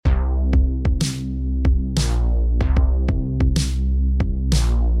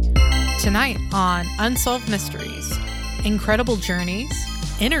Tonight on Unsolved Mysteries, Incredible Journeys,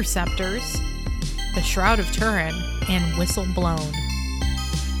 Interceptors, The Shroud of Turin, and Whistle Blown.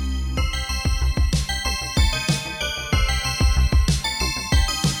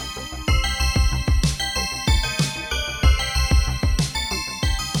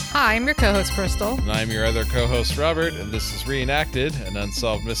 Hi, I'm your co-host, Crystal. And I'm your other co-host, Robert, and this is Reenacted, an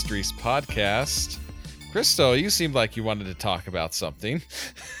Unsolved Mysteries podcast. Crystal, you seemed like you wanted to talk about something.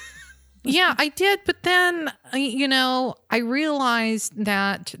 Yeah, I did, but then, I realized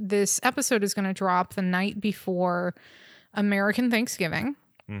that this episode is going to drop the night before American Thanksgiving.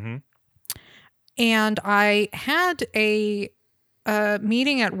 Mm-hmm. And I had a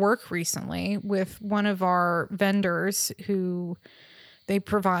meeting at work recently with one of our vendors who they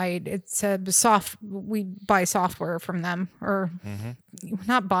provide, we buy software from them, or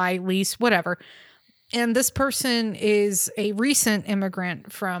not buy, lease, whatever. And this person is a recent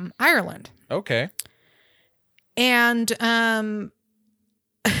immigrant from Ireland. Okay. And two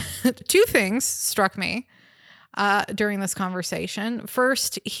things struck me during this conversation.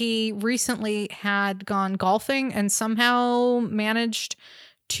 First, he recently had gone golfing and somehow managed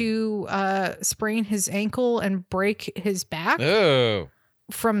to sprain his ankle and break his back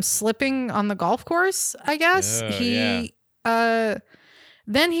from slipping on the golf course, I guess. Then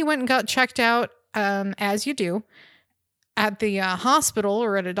he went and got checked out, as you do, at the hospital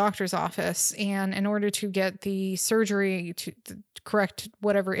or at a doctor's office. And in order to get the surgery to correct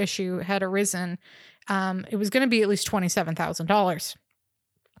whatever issue had arisen, it was going to be at least $27,000.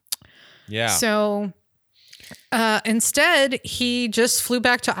 Yeah. So instead, he just flew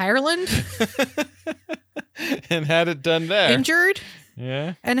back to Ireland and had it done there. Injured.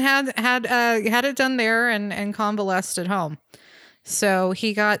 Yeah. And had it done there and convalesced at home. So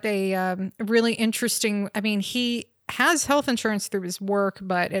he got a really interesting, he has health insurance through his work,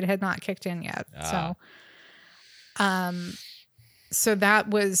 but it had not kicked in yet. So that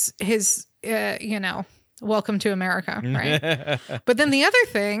was his, welcome to America, right? But then the other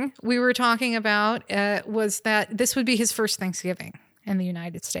thing we were talking about was that this would be his first Thanksgiving in the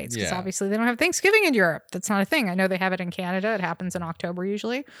United States. Because obviously they don't have Thanksgiving in Europe. That's not a thing. I know they have it in Canada. It happens in October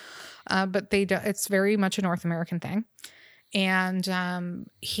usually. But it's very much a North American thing. And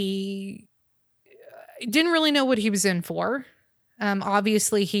he didn't really know what he was in for.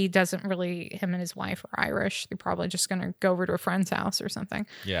 Obviously, him and his wife are Irish. They're probably just going to go over to a friend's house or something.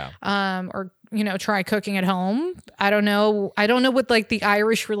 Yeah. Or, try cooking at home. I don't know what like the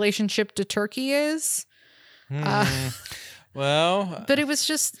Irish relationship to turkey is. But it was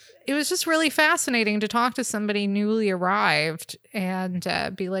just really fascinating to talk to somebody newly arrived and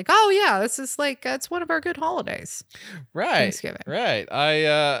be like, oh yeah, this is like, it's one of our good holidays. Right. Thanksgiving. Right.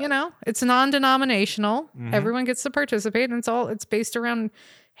 It's non-denominational. Mm-hmm. Everyone gets to participate, and it's based around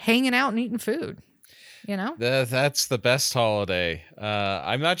hanging out and eating food. That's the best holiday.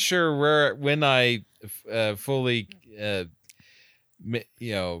 I'm not sure when I fully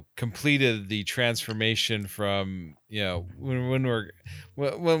completed the transformation from, when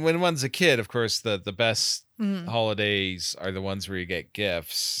one's a kid, of course, the best holidays are the ones where you get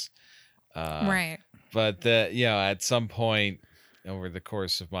gifts. Right. But at some point over the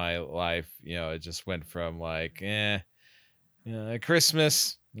course of my life, it just went from like,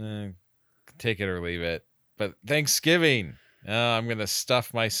 Christmas, take it or leave it. But Thanksgiving, I'm going to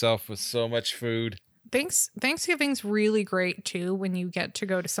stuff myself with so much food. Thanksgiving's really great too when you get to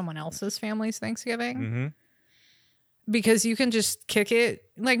go to someone else's family's Thanksgiving. Mm-hmm. Because you can just kick it.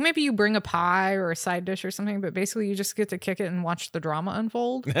 Like maybe you bring a pie or a side dish or something, but basically you just get to kick it and watch the drama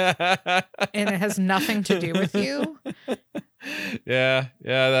unfold. And it has nothing to do with you. Yeah.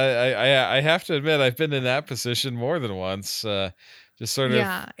 I have to admit, I've been in that position more than once. Just sort of.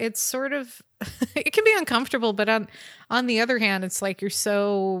 Yeah, it's sort of, it can be uncomfortable, but on the other hand, it's like you're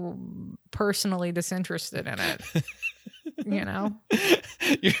so personally disinterested in it.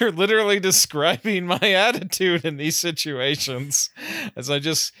 You're literally describing my attitude in these situations. As I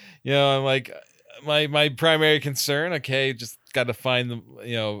just, I'm like, my primary concern, okay, just got to find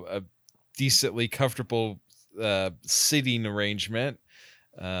a decently comfortable seating arrangement.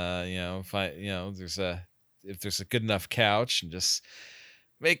 If there's a good enough couch, and just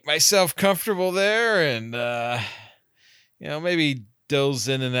make myself comfortable there, and maybe doze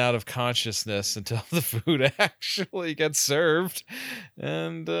in and out of consciousness until the food actually gets served.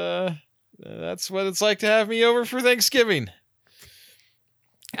 And that's what it's like to have me over for Thanksgiving.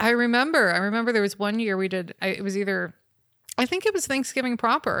 I remember there was one year we did, I think it was Thanksgiving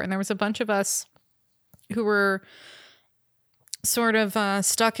proper, and there was a bunch of us who were sort of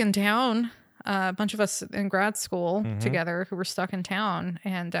stuck in town a bunch of us in grad school Mhm. together who were stuck in town,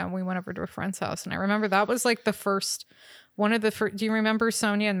 and we went over to a friend's house. And I remember that was like the first one of the first. Do you remember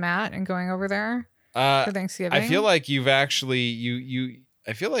Sonia and Matt and going over there for Thanksgiving? I feel like you've actually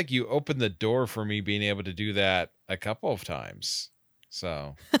I feel like you opened the door for me being able to do that a couple of times.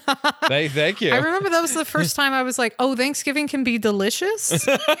 So thank you. I remember that was the first time I was like, oh, Thanksgiving can be delicious.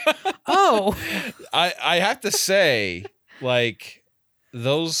 Oh, I have to say, like,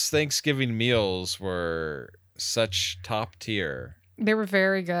 those Thanksgiving meals were such top tier. they were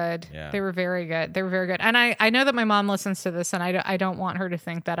very good. Yeah. They were very good. They were very good. And I know that my mom listens to this, and I don't want her to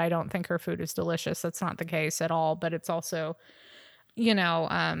think that I don't think her food is delicious. That's not the case at all. But it's also,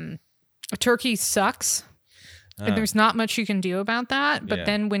 turkey sucks. And there's not much you can do about that. But Yeah.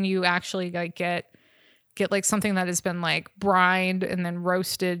 then when you actually like get like something that has been like brined and then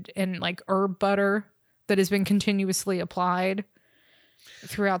roasted in like herb butter that has been continuously applied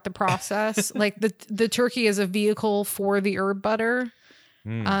throughout the process, like the turkey is a vehicle for the herb butter.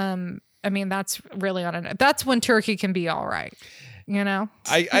 Mm. I mean, that's really that's when turkey can be all right.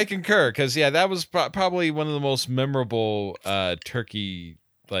 I concur, because that was probably one of the most memorable turkey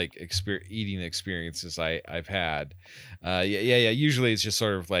like eating experiences I've had. Usually it's just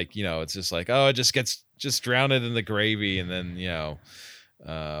sort of like, it's just like, oh, it just gets drowned in the gravy, and then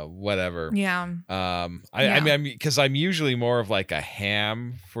whatever. Yeah. I mean, because I'm usually more of like a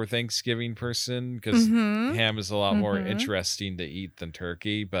ham for Thanksgiving person, because Mhm. ham is a lot more Mhm. interesting to eat than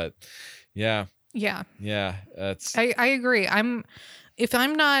turkey. But yeah, that's I agree. If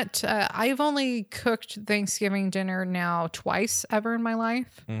I'm not, I've only cooked Thanksgiving dinner now twice ever in my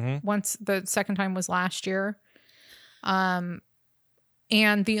life. Mhm. Once, the second time was last year. And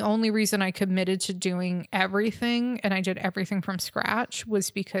the only reason I committed to doing everything, and I did everything from scratch, was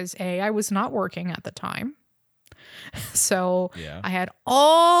because I was not working at the time. So Yeah. I had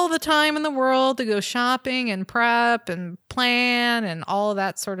all the time in the world to go shopping and prep and plan and all of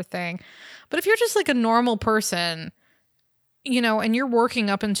that sort of thing. But if you're just like a normal person, and you're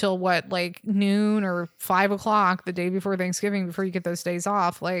working up until like noon or 5 o'clock the day before Thanksgiving, before you get those days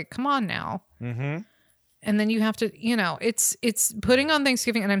off, like, come on now. Mm-hmm. And then you have to, it's putting on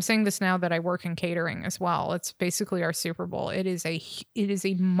Thanksgiving. And I'm saying this now that I work in catering as well. It's basically our Super Bowl. It is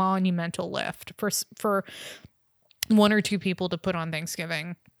a monumental lift for one or two people to put on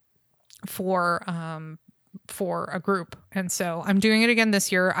Thanksgiving for a group. And so I'm doing it again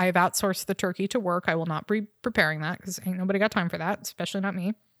this year. I've outsourced the turkey to work. I will not be preparing that because ain't nobody got time for that, especially not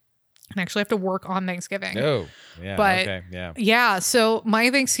me. And I actually have to work on Thanksgiving. Oh, yeah. But okay. Yeah. yeah, so my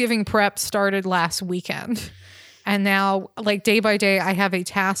Thanksgiving prep started last weekend. And now, like, day by day, I have a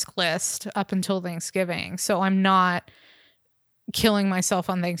task list up until Thanksgiving. So I'm not killing myself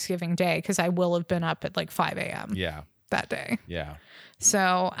on Thanksgiving Day because I will have been up at like 5 a.m. Yeah. that day. Yeah.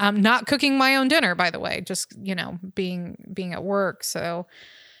 So I'm not cooking my own dinner, by the way, just, being at work. So,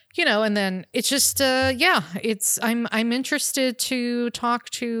 and then it's just, I'm interested to talk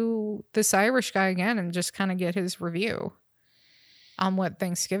to this Irish guy again and just kind of get his review on what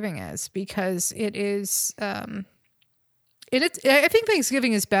Thanksgiving is, because it is, I think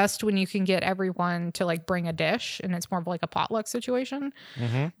Thanksgiving is best when you can get everyone to like bring a dish and it's more of like a potluck situation.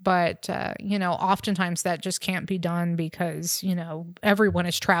 Mm-hmm. But, oftentimes that just can't be done because, everyone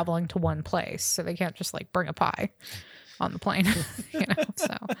is traveling to one place. So they can't just like bring a pie on the plane,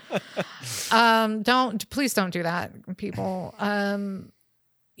 so, please don't do that, people. I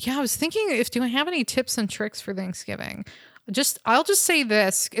was thinking, do I have any tips and tricks for Thanksgiving? I'll just say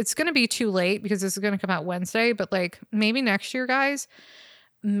this. It's going to be too late because this is going to come out Wednesday, but like maybe next year, guys,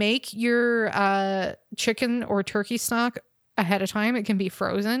 make your chicken or turkey stock ahead of time. It can be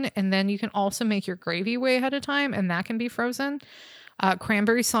frozen. And then you can also make your gravy way ahead of time, and that can be frozen.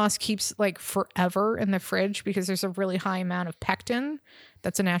 Cranberry sauce keeps like forever in the fridge because there's a really high amount of pectin.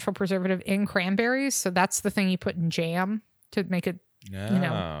 That's a natural preservative in cranberries. So that's the thing you put in jam to make it,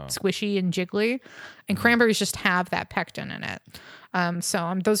 squishy and jiggly. And cranberries just have that pectin in it.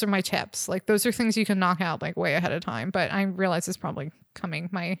 Those are my tips. Like, those are things you can knock out like way ahead of time. But I realize it's probably coming.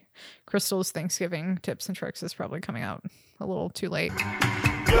 My Crystal's Thanksgiving tips and tricks is probably coming out a little too late.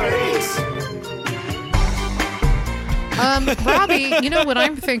 Robbie, you know what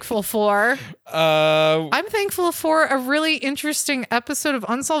I'm thankful for? I'm thankful for a really interesting episode of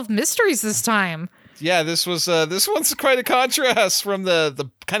Unsolved Mysteries this time. Yeah, this one's quite a contrast from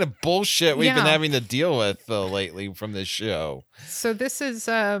the kind of bullshit we've been having to deal with lately from this show. So this is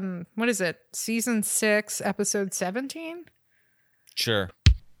what is it? Season 6, episode 17? Sure.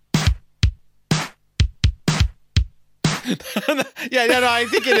 I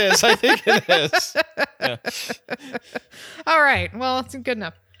think it is. Yeah. All right. Well, it's good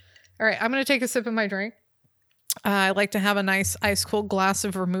enough. All right, I'm going to take a sip of my drink. I like to have a nice ice cold glass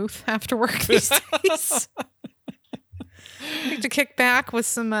of vermouth after work these days. I like to kick back with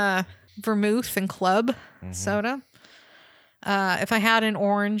some vermouth and club soda. If I had an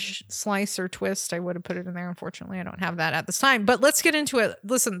orange slice or twist, I would have put it in there. Unfortunately, I don't have that at this time. But let's get into it.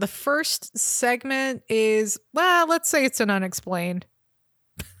 Listen, the first segment is, well, let's say it's an unexplained.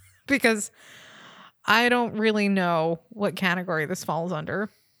 Because I don't really know what category this falls under.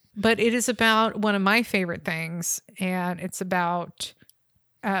 But it is about one of my favorite things. And it's about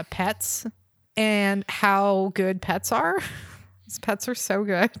pets and how good pets are. These pets are so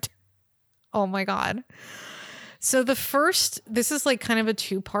good. Oh my God. So this is like kind of a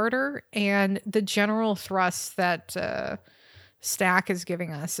two-parter, and the general thrust that Stack is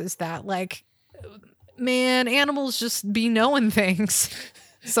giving us is that, like, man, animals just be knowing things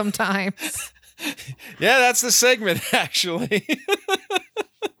sometimes. Yeah, that's the segment, actually.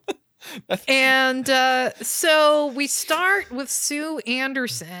 And so we start with Sue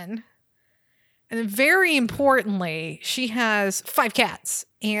Anderson. And very importantly, she has 5 cats,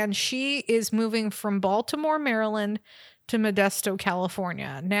 and she is moving from Baltimore, Maryland to Modesto,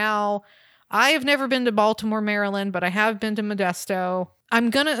 California. Now, I have never been to Baltimore, Maryland, but I have been to Modesto.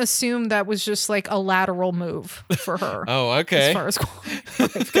 I'm going to assume that was just like a lateral move for her. Oh, okay. As far as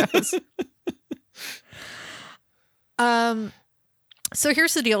quality goes. So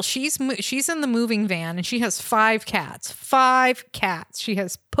here's the deal. She's in the moving van, and she has 5 cats. 5 cats. She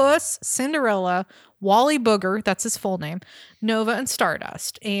has Puss, Cinderella, Wally Booger, that's his full name, Nova, and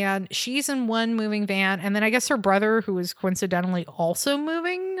Stardust. And she's in one moving van, and then I guess her brother, who is coincidentally also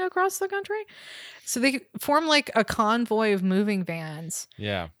moving across the country. So they form like a convoy of moving vans.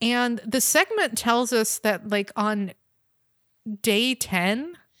 Yeah. And the segment tells us that, like, on day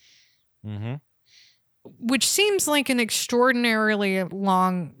 10, which seems like an extraordinarily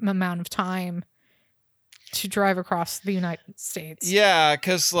long amount of time to drive across the United States. Yeah,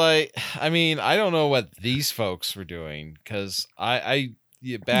 because, like, I mean, I don't know what these folks were doing, because I've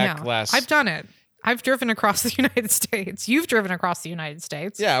done it. I've driven across the United States. You've driven across the United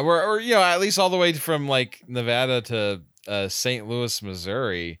States. Yeah, or at least all the way from, like, Nevada to St. Louis,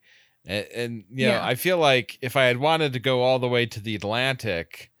 Missouri. And I feel like if I had wanted to go all the way to the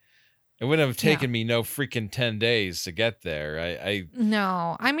Atlantic, it wouldn't have taken me no freaking 10 days to get there.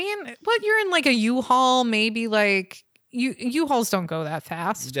 No, I mean, what, you're in like a U-Haul, maybe, like, U-Hauls don't go that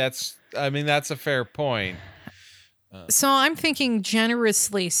fast. That's a fair point. So I'm thinking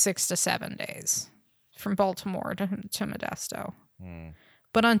generously 6 to 7 days from Baltimore to Modesto.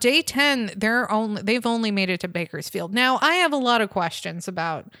 But on day 10, they've only made it to Bakersfield. Now, I have a lot of questions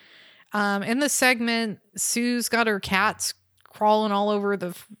about, in the segment, Sue's got her cats crawling all over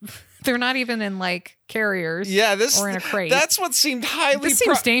they're not even in, like, carriers. Yeah, or in a crate. That's what seemed This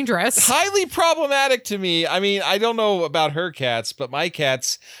seems dangerous. Highly problematic to me. I mean, I don't know about her cats, but my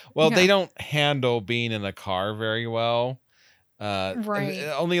cats, they don't handle being in a car very well. Right.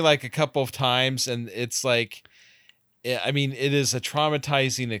 Only like a couple of times, and it's like, I mean, it is a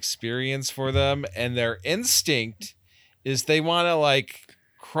traumatizing experience for them, and their instinct is they want to, like,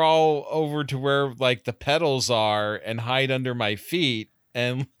 crawl over to where, like, the pedals are and hide under my feet,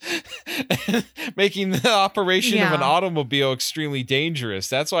 and making the operation of an automobile extremely dangerous.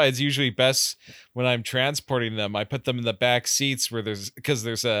 That's why it's usually best when I'm transporting them, I put them in the back seats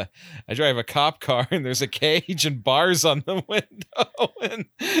because I drive a cop car, and there's a cage and bars on the window, and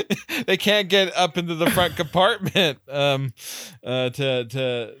they can't get up into the front compartment to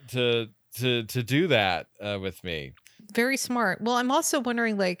do that with me. Very smart. Well, I'm also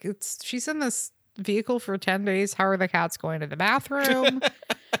wondering, like, she's in this vehicle for 10 days. How are the cats going to the bathroom?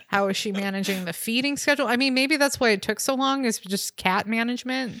 How is she managing the feeding schedule? I mean, maybe that's why it took so long, is just cat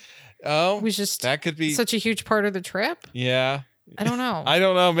management. Oh, was just that could be such a huge part of the trip. Yeah. I don't know. I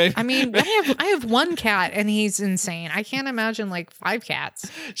don't know. Maybe. I mean, I have one cat, and he's insane. I can't imagine, like, 5 cats.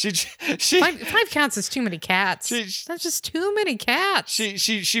 Five cats is too many cats. That's just too many cats.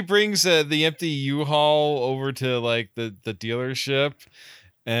 She brings the empty U-Haul over to, like, the dealership,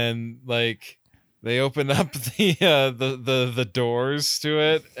 and, like, they open up the doors to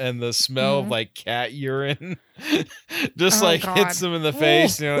it, and the smell of, like, cat urine just hits them in the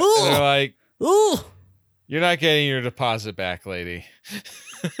face. And they're like, "Ooh, you're not getting your deposit back, lady."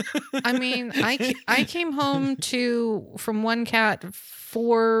 I mean, I came home from one cat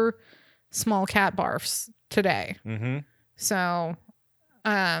 4 small cat barfs today. So,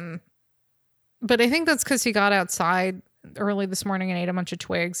 but I think that's because he got outside early this morning and ate a bunch of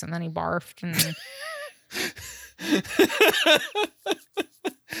twigs, and then he barfed. And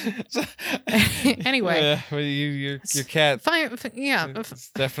So- Anyway. Yeah, well, your cat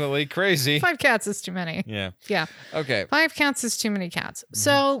is definitely crazy. 5 cats is too many. Yeah. Yeah. Okay. 5 cats is too many cats.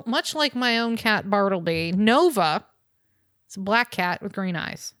 So much like my own cat Bartleby, Nova, it's a black cat with green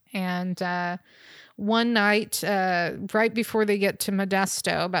eyes. And one night, right before they get to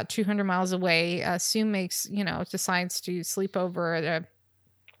Modesto, about 200 miles away, Sue decides to sleep over at a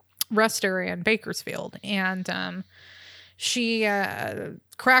rest area in Bakersfield. And she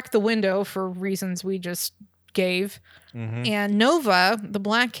cracked the window for reasons we just gave. Mm-hmm. And Nova, the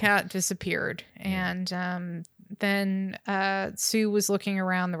black cat, disappeared. And then Sue was looking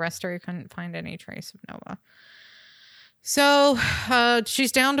around the rest area, couldn't find any trace of Nova. So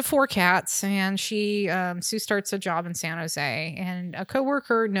she's down to 4 cats, and Sue starts a job in San Jose. And a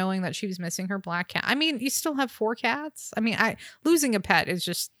coworker, knowing that she was missing her black cat. I mean, you still have 4 cats. I mean, losing a pet is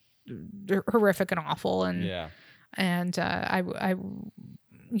just horrific and awful. And Yeah. And I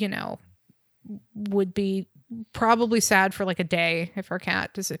would be probably sad for like a day if our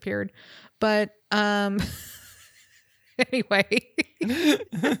cat disappeared. But anyway,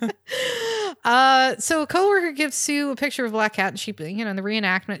 so a coworker gives Sue a picture of a black cat, and she, in the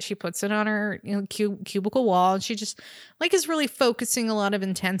reenactment, she puts it on her cubicle wall, and she just like is really focusing a lot of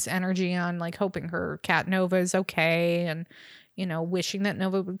intense energy on like hoping her cat Nova is okay, and wishing that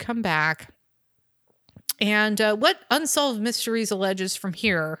Nova would come back. And what Unsolved Mysteries alleges from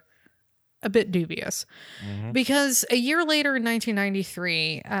here, a bit dubious. Mm-hmm. Because a year later in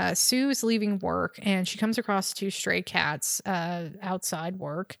 1993, Sue is leaving work and she comes across 2 stray cats outside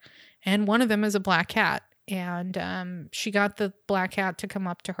work. And one of them is a black cat. And she got the black cat to come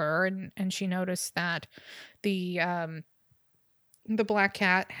up to her, and she noticed that the black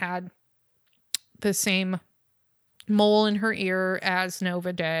cat had the same mole in her ear as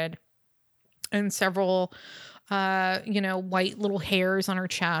Nova did. And several, white little hairs on her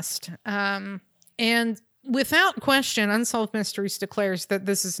chest. And without question, Unsolved Mysteries declares that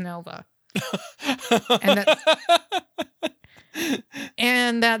this is Nova.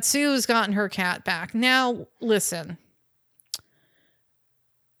 and that Sue's gotten her cat back. Now, listen.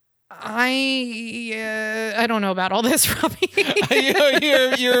 I don't know about all this, Robbie. you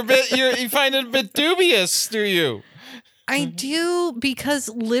find it a bit dubious, do you? I do, because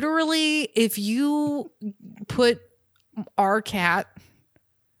literally, if you put our cat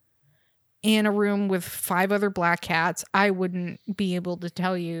in a room with 5 other black cats, I wouldn't be able to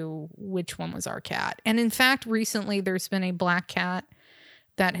tell you which one was our cat. And in fact, recently there's been a black cat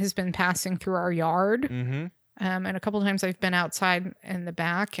that has been passing through our yard. Mm-hmm. And a couple of times I've been outside in the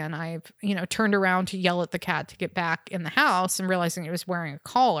back, and I've, turned around to yell at the cat to get back in the house, and realizing it was wearing a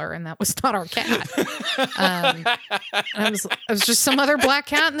collar, and that was not our cat. It was just some other black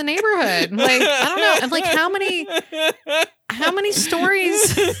cat in the neighborhood. Like, I don't know. And like, how many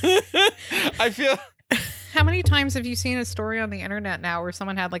stories? I feel. How many times have you seen a story on the internet now where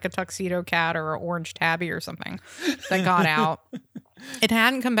someone had like a tuxedo cat or an orange tabby or something that got out? It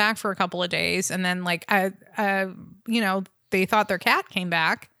hadn't come back for a couple of days, and then like they thought their cat came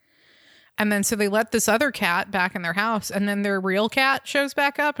back, and then so they let this other cat back in their house, and then their real cat shows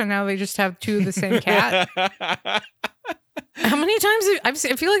back up, and now they just have 2 of the same cat. How many times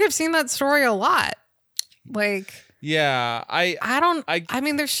I feel like I've seen that story a lot. Like, yeah, I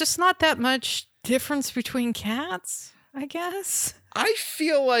mean, there's just not that much difference between cats, I guess. I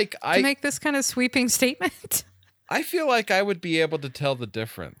feel like to make this kind of sweeping statement. I feel like I would be able to tell the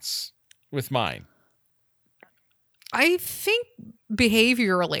difference with mine. I think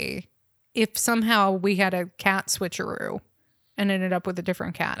behaviorally, if somehow we had a cat switcheroo and ended up with a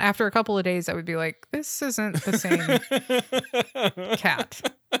different cat, after a couple of days, I would be like, this isn't the same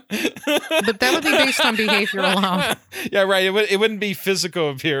cat. But that would be based on behavior alone. Yeah, right. It wouldn't be physical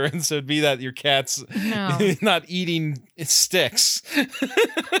appearance. It would be that your cat's not eating sticks.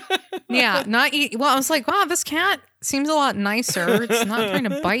 Yeah, not eat. Well, I was like, wow, this cat seems a lot nicer. It's not trying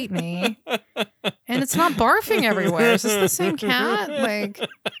to bite me, and it's not barfing everywhere. Is this the same cat? Like,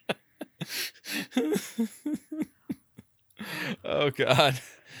 oh God.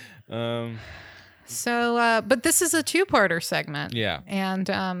 So, but this is a 2-parter segment. Yeah,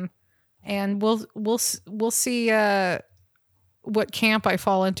 and we'll see what camp I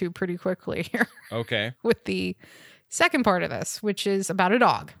fall into pretty quickly here. Okay. With the second part of this, which is about a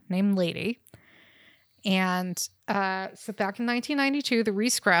dog named Lady. And so back in 1992, the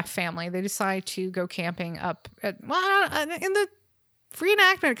Reescraft family, they decide to go camping up at, in the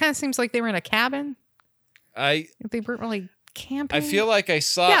reenactment, it kind of seems like they were in a cabin. They weren't really camping. I feel like I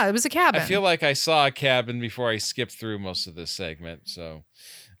saw. Yeah, it was a cabin. I feel like I saw a cabin before I skipped through most of this segment. So.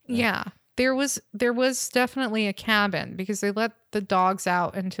 Yeah. there was definitely a cabin because they let the dogs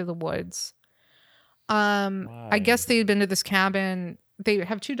out into the woods. I guess they had been to this cabin. They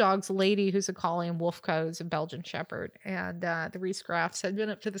have 2 dogs, a lady who's a collie and Wolfco who's a Belgian Shepherd. And the Reese Graffs had been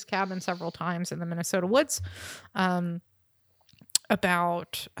up to this cabin several times in the Minnesota woods.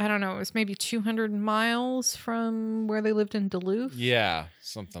 About, I don't know, it was maybe 200 miles from where they lived in Duluth. Yeah,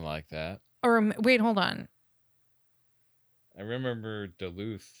 something like that. Or wait, hold on. I remember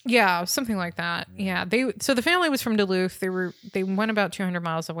Duluth. Yeah, something like that. Yeah, so the family was from Duluth. They went about 200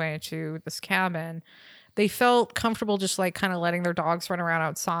 miles away to this cabin. They felt comfortable just like kind of letting their dogs run around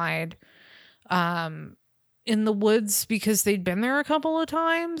outside in the woods because they'd been there a couple of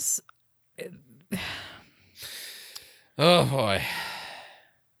times. Oh boy.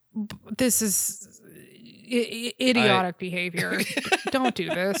 This is idiotic behavior. Don't do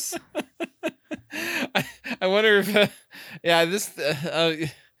this. I wonder if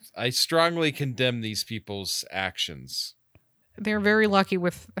I strongly condemn these people's actions. They're very lucky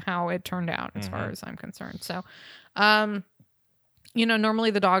with how it turned out as far as I'm concerned. So,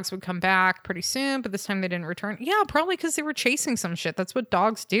 normally the dogs would come back pretty soon, but this time they didn't return. Yeah, probably because they were chasing some shit. That's what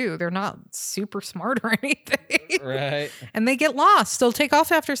dogs do. They're not super smart or anything. Right. And they get lost. They'll take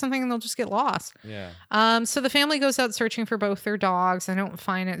off after something and they'll just get lost. Yeah. So the family goes out searching for both their dogs. They don't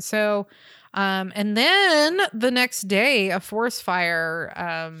find it. So, and then the next day, a forest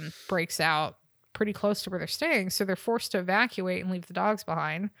fire breaks out pretty close to where they're staying. So they're forced to evacuate and leave the dogs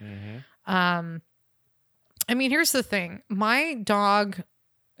behind. I mean, here's the thing. My dog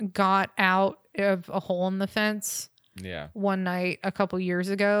got out of a hole in the fence one night a couple years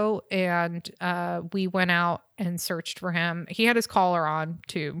ago, and we went out and searched for him. He had his collar on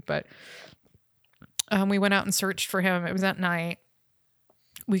too, but we went out and searched for him. It was at night.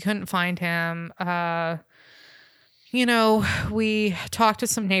 We couldn't find him. We talked to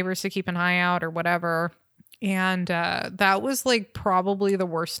some neighbors to keep an eye out or whatever. And that was like probably the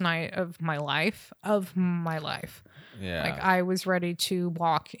worst night of my life. Yeah. Like I was ready to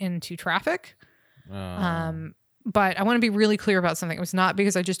walk into traffic. But I want to be really clear about something. It was not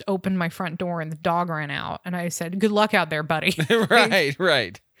because I just opened my front door and the dog ran out and I said, "Good luck out there, buddy."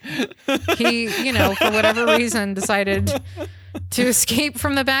 Right. He, for whatever reason decided to escape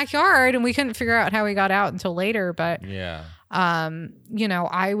from the backyard and we couldn't figure out how he got out until later. But, yeah,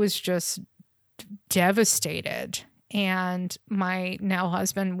 I was just devastated. And my now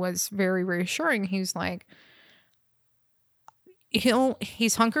husband was very reassuring. He's like,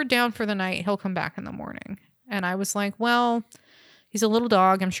 he's hunkered down for the night. He'll come back in the morning. And I was like, well, he's a little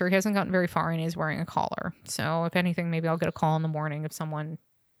dog. I'm sure he hasn't gotten very far and he's wearing a collar. So if anything, maybe I'll get a call in the morning if someone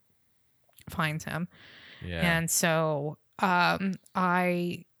finds him. yeah. And so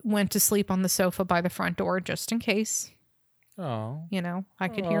I went to sleep on the sofa by the front door just in case. Oh. I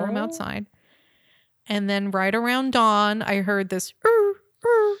could hear him outside. And then right around dawn, I heard this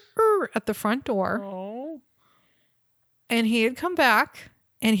at the front door. Oh. And he had come back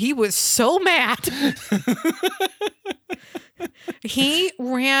and he was so mad. He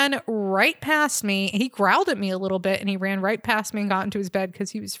ran right past me. He growled at me a little bit and he ran right past me and got into his bed because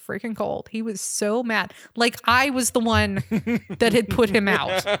he was freaking cold. He was so mad. Like I was the one that had put him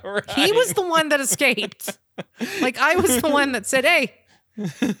out. Right. He was the one that escaped. Like I was the one that said, "Hey,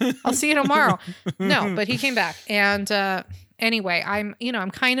 I'll see you tomorrow." No, but he came back. And anyway,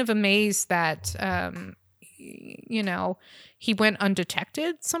 I'm kind of amazed that, he went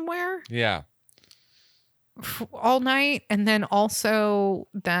undetected somewhere. Yeah. All night, and then also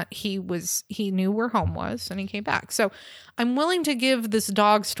that he knew where home was and he came back. So I'm willing to give this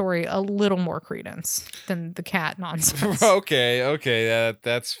dog story a little more credence than the cat nonsense. Okay,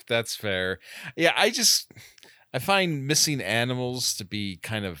 that's fair. Yeah, I find missing animals to be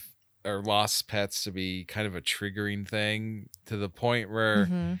or lost pets to be kind of a triggering thing, to the point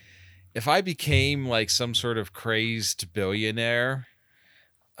where if I became like some sort of crazed billionaire,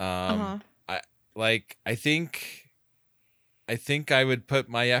 I think I would put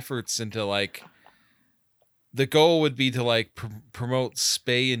my efforts into like, the goal would be to like promote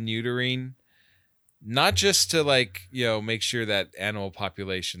spay and neutering, not just to like, make sure that animal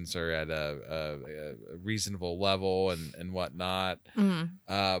populations are at a reasonable level and whatnot.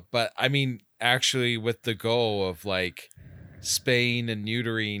 But I mean, actually with the goal of like spaying and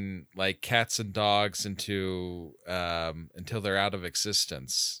neutering like cats and dogs until they're out of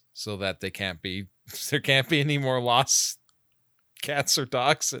existence, so that there can't be any more lost cats or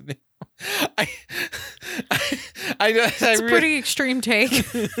dogs I, I know. It's a pretty extreme take.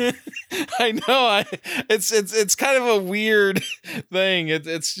 I know. It's kind of a weird thing.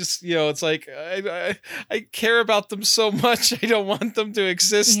 It's just, it's like I care about them so much. I don't want them to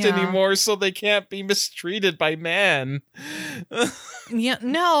exist anymore, so they can't be mistreated by man. Yeah.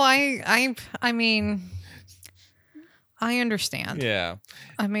 No. I mean, I understand. Yeah.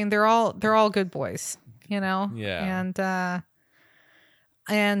 I mean, they're all good boys. Yeah.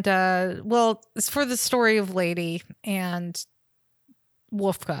 And well, it's for the story of Lady and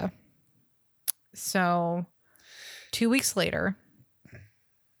Wolfka. So 2 weeks later,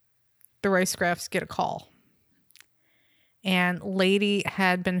 the Ricegrafts get a call. And Lady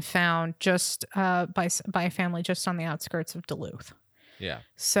had been found just by a family just on the outskirts of Duluth. Yeah.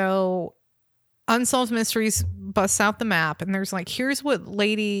 So Unsolved Mysteries busts out the map, and there's like, here's what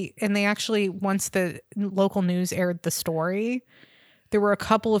Lady, and they actually, once the local news aired the story, there were a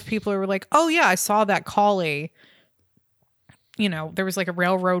couple of people who were like, oh yeah, I saw that collie. There was like a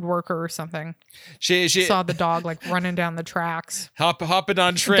railroad worker or something. She saw the dog like running down the tracks. Hopping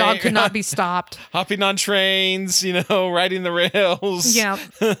on trains. The dog could not be stopped. Hopping on trains, riding the rails. Yep.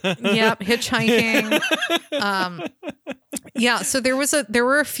 Hitchhiking. Yeah, so there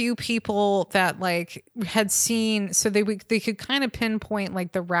were a few people that like had seen, so they could kind of pinpoint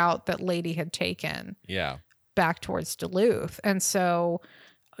like the route that Lady had taken. Yeah. Back towards Duluth. And so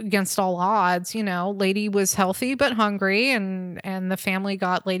against all odds, Lady was healthy but hungry, and the family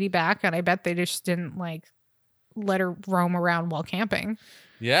got Lady back, and I bet they just didn't like let her roam around while camping.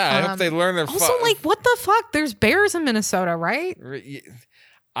 Yeah, I hope they learn their also like, what the fuck? There's bears in Minnesota, right?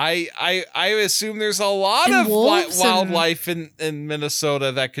 I assume there's a lot and of wildlife in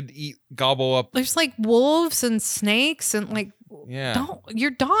Minnesota that could gobble up. There's like wolves and snakes and like, yeah. Your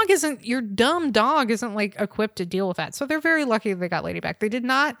dumb dog isn't like equipped to deal with that. So they're very lucky they got Lady back. They did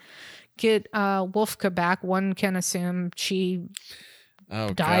not get Wolfka back. One can assume she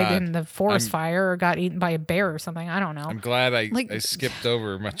died in the forest fire or got eaten by a bear or something. I don't know. I'm glad I skipped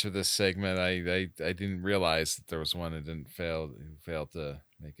over much of this segment. I didn't realize that there was one that failed to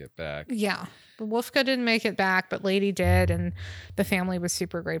make it back. Yeah. But Wolfka didn't make it back, but Lady did, and the family was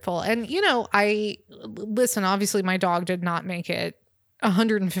super grateful. And obviously my dog did not make it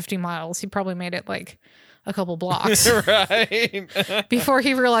 150 miles. He probably made it like a couple blocks. Right. Before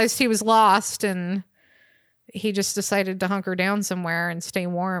he realized he was lost, and he just decided to hunker down somewhere and stay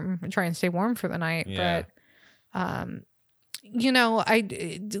warm and try and stay warm for the night. Yeah. But,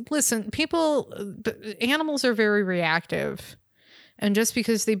 animals are very reactive. And just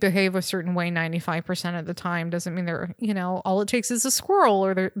because they behave a certain way 95% of the time doesn't mean they're, all it takes is a squirrel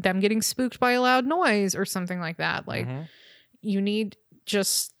or them getting spooked by a loud noise or something like that. Like, you need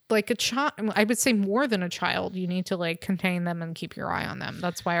just like a child. I would say more than a child. You need to like contain them and keep your eye on them.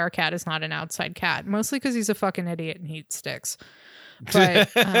 That's why our cat is not an outside cat, mostly because he's a fucking idiot and he eats sticks. But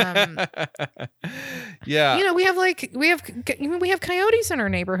yeah, we have coyotes in our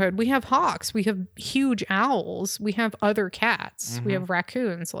neighborhood. We have hawks. We have huge owls. We have other cats. We have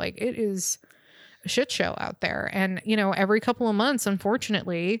raccoons. Like, it is a shit show out there. And every couple of months,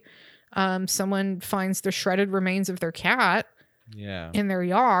 unfortunately, someone finds the shredded remains of their cat in their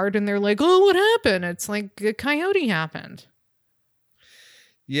yard, and they're like, oh, what happened? It's like a coyote happened.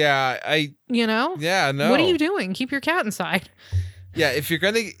 Yeah, yeah, no. What are you doing? Keep your cat inside. Yeah, if you're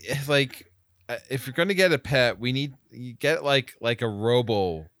gonna get a pet, you get like a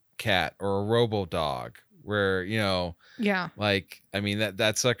robo cat or a robo dog, where like, I mean,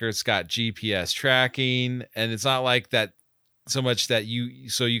 that sucker's got GPS tracking, and it's not like that so much that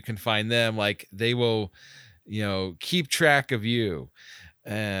you can find them. Like, they will keep track of you,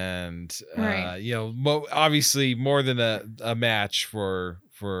 and obviously more than a match for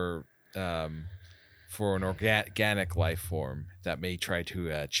an organic life form that may try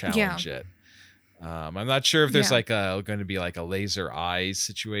to challenge it. I'm not sure if there's like going to be like a laser eyes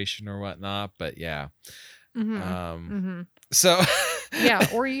situation or whatnot, but yeah. So yeah,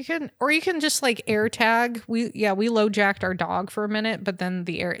 or you can just like air tag. We low jacked our dog for a minute, but then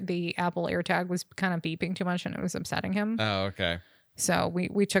the Apple AirTag was kind of beeping too much and it was upsetting him. Oh, okay. So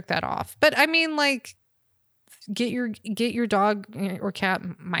we took that off. But I mean, like, get your dog or cat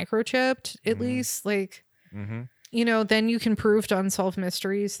microchipped at least, like, then you can prove to Unsolved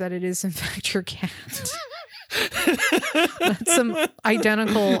Mysteries that it is in fact your cat. That's some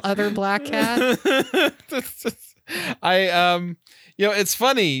identical other black cat. It's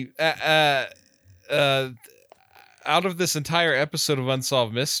funny. Out of this entire episode of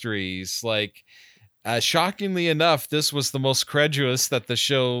Unsolved Mysteries, shockingly enough, this was the most credulous that the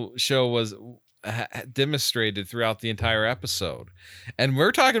show was demonstrated throughout the entire episode. And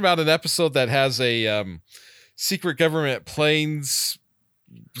we're talking about an episode that has a secret government planes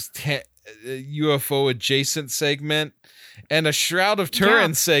UFO adjacent segment and a Shroud of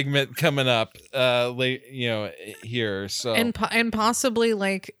Turin segment coming up late, here. So and possibly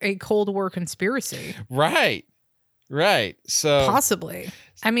like a Cold War conspiracy. Right. So possibly.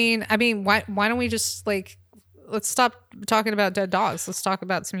 I mean, why don't we just let's stop talking about dead dogs. Let's talk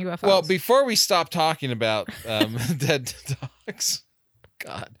about some UFOs. Well, before we stop talking about dead dogs,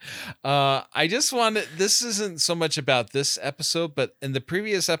 God, I just wanted, this isn't so much about this episode, but in the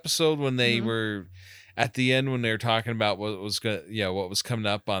previous episode when they were at the end, when they were talking about what was coming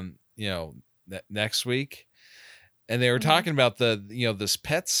up on, next week, and they were talking about this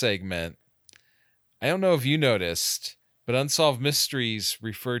pet segment. I don't know if you noticed, but Unsolved Mysteries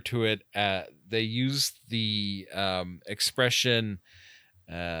referred to it they used the expression,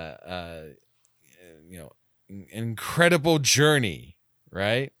 incredible journey,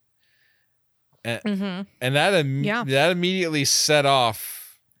 right? And that immediately set off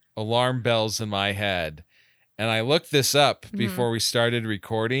alarm bells in my head. And I looked this up before we started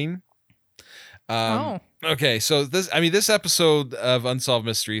recording. Okay, so this episode of Unsolved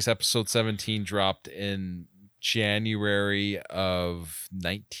Mysteries, episode 17, dropped in January of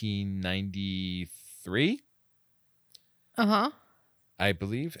 1993. I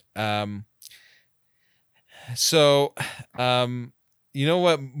believe. You know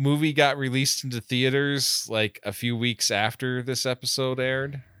what movie got released into theaters like a few weeks after this episode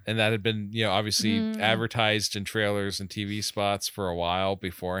aired? And that had been, obviously advertised in trailers and TV spots for a while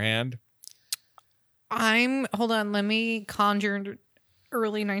beforehand. Hold on, let me conjure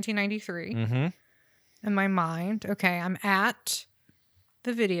early 1993 in my mind. Okay, I'm at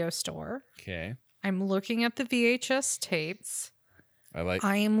the video store. Okay. I'm looking at the VHS tapes.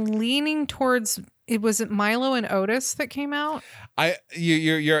 I am leaning towards was it Milo and Otis that came out? I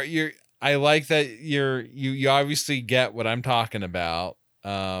like that you obviously get what I'm talking about.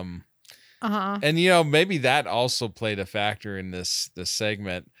 And maybe that also played a factor in this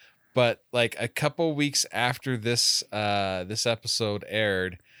segment. But like a couple weeks after this episode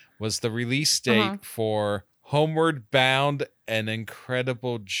aired was the release date for Homeward Bound: An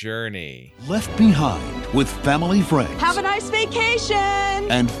Incredible Journey. Left behind with family friends. Have a nice vacation.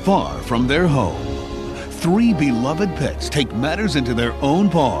 And far from their home. 3 beloved pets take matters into their own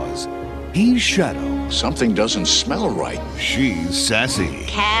paws. He's Shadow. Something doesn't smell right. She's Sassy.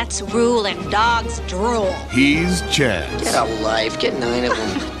 Cats rule and dogs drool. He's Chance. Get a life. Get 9 of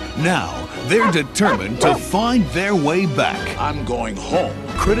them. Now, they're determined to find their way back. I'm going home.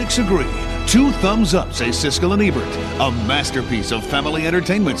 Critics agree. 2 thumbs up, say Siskel and Ebert. A masterpiece of family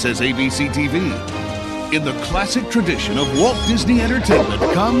entertainment, says ABC TV. In the classic tradition of Walt Disney Entertainment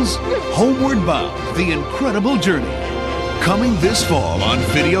comes Homeward Bound: The Incredible Journey. Coming this fall on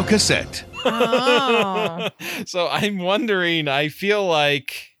video cassette. Oh. So I'm wondering, I feel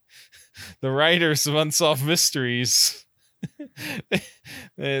like the writers of Unsolved Mysteries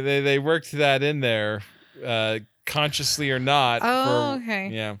they worked that in there, consciously or not. Okay.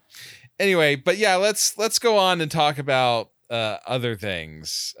 Yeah. Anyway, but yeah, let's go on and talk about other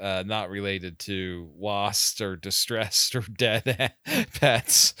things not related to lost or distressed or dead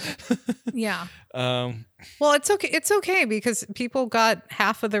pets. Yeah. Well, it's okay. It's okay because people got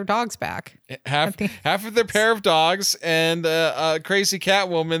half of their dogs back. Half of their pair of dogs, and a crazy cat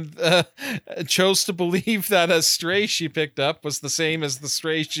woman chose to believe that a stray she picked up was the same as the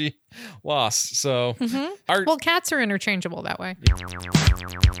stray she lost. So, well, cats are interchangeable that way.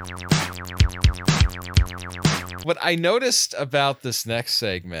 What I noticed about this next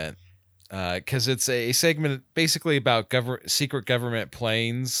segment, because it's a segment basically about secret government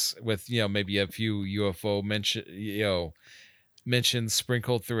planes with maybe a few UFO mentions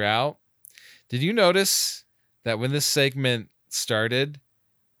sprinkled throughout. Did you notice that when this segment started,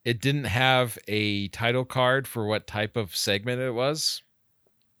 it didn't have a title card for what type of segment it was?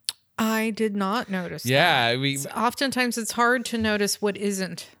 I did not notice. Yeah, oftentimes it's hard to notice what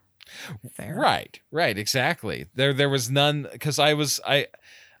isn't there. Right, exactly. There was none, because I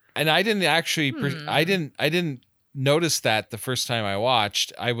didn't actually I didn't notice that the first time I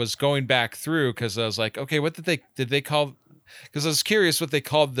watched. I was going back through because I was like, okay, what did they call? Because I was curious what they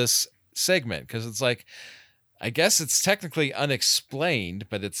called this segment, because it's like, I guess it's technically unexplained,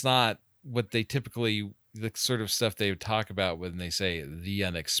 but it's not what they typically, the sort of stuff they would talk about when they say the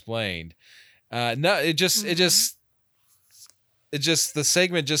unexplained. No, it just the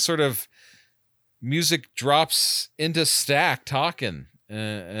segment just sort of music drops into Stack talking.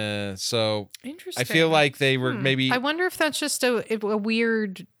 So interesting. I feel like they were maybe. I wonder if that's just a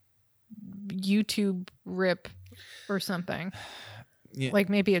weird YouTube rip or something. Yeah. Like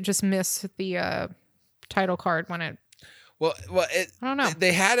maybe it just missed the title card when it. Well, I don't know.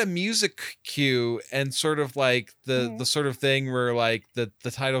 They had a music cue and sort of like the sort of thing where like the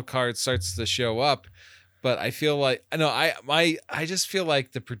title card starts to show up, but I feel like I just feel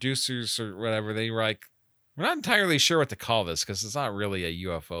like the producers or whatever, they were like, we're not entirely sure what to call this because it's not really a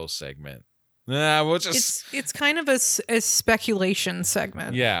UFO segment. Nah, we'll just It's kind of a speculation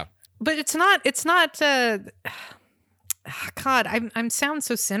segment. yeah. But it's not. God, I'm sound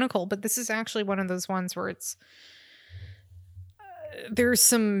so cynical, but this is actually one of those ones where it's there's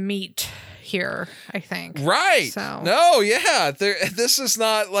some meat here, I think. Right. So No, yeah. This is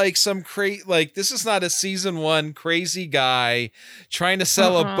not like this is not a season 1 crazy guy trying to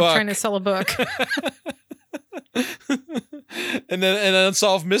sell a book. Trying to sell a book. and then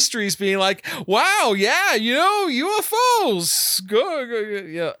Unsolved Mysteries being like, wow, yeah, UFOs. Go.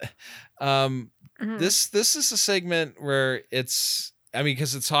 Yeah. This is a segment where it's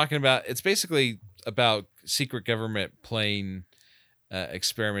because it's basically about secret government plane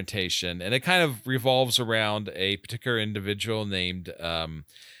experimentation, and it kind of revolves around a particular individual named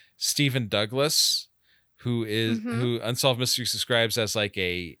Stephen Douglas, who Unsolved Mysteries describes as like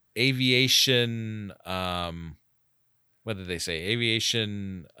a aviation what did they say,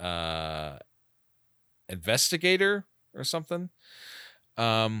 aviation investigator or something.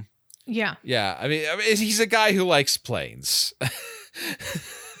 Yeah. I mean he's a guy who likes planes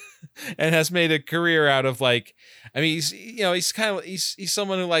and has made a career out of like, he's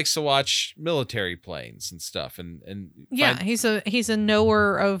someone who likes to watch military planes and stuff and he's a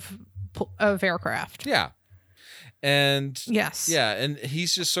knower of aircraft. Yeah. And yes. Yeah, and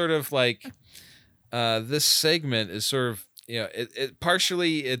he's just sort of like this segment is sort of, it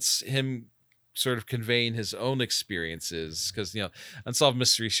partially it's him sort of conveying his own experiences because Unsolved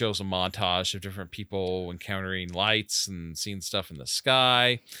Mystery shows a montage of different people encountering lights and seeing stuff in the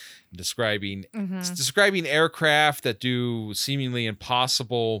sky, and describing aircraft that do seemingly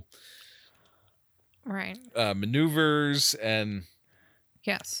impossible maneuvers, and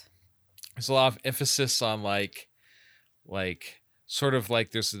yes, there's a lot of emphasis on like sort of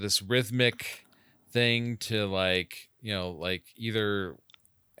like there's this rhythmic thing to like either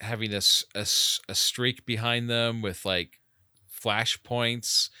having a streak behind them with like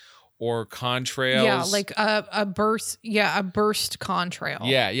flashpoints or contrails. Yeah, like a burst. Yeah, a burst contrail.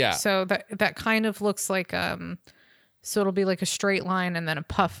 Yeah. So that kind of looks like so it'll be like a straight line and then a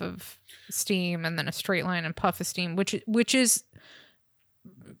puff of steam and then a straight line and puff of steam, which is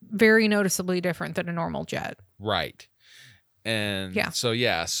very noticeably different than a normal jet. Right. And yeah.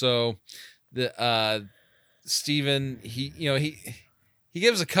 So the Stephen, he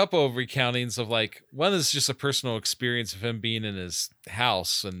gives a couple of recountings of like, one is just a personal experience of him being in his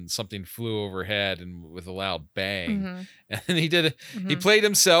house and something flew overhead and with a loud bang. And then he played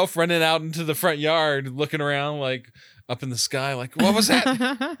himself running out into the front yard, looking around like up in the sky, like, what was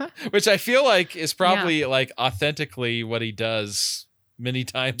that? Which I feel like is probably like authentically what he does many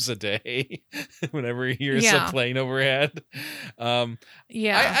times a day whenever he hears a plane overhead. I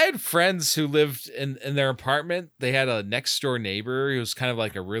had friends who lived in their apartment. They had a next door neighbor who was kind of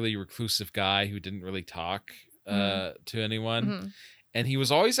like a really reclusive guy who didn't really talk to anyone. And he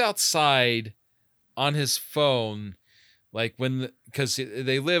was always outside on his phone, like because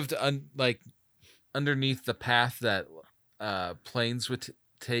they lived underneath the path that planes would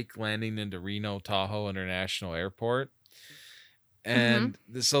take landing into Reno Tahoe International Airport. And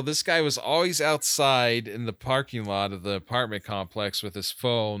so this guy was always outside in the parking lot of the apartment complex with his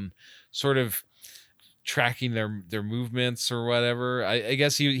phone, sort of tracking their movements or whatever. I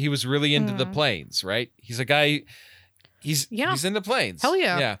guess he was really into the planes, right? He's a guy. He's into planes. Hell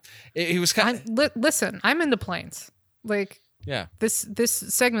yeah. Yeah. He was kind of. Listen, I'm into planes. Like, yeah. This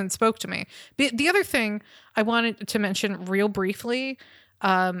segment spoke to me. The other thing I wanted to mention real briefly,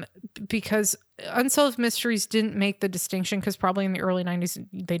 because Unsolved Mysteries didn't make the distinction, because probably in the early 90s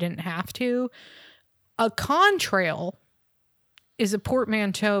they didn't have to. A contrail is a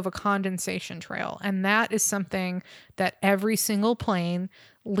portmanteau of a condensation trail, and that is something that every single plane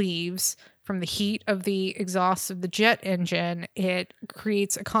leaves from the heat of the exhaust of the jet engine. It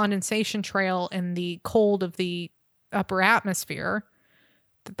creates a condensation trail in the cold of the upper atmosphere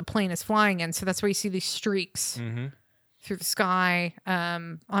that the plane is flying in. So that's why you see these streaks through the sky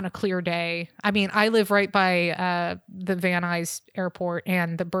on a clear day. I mean, I live right by the Van Nuys Airport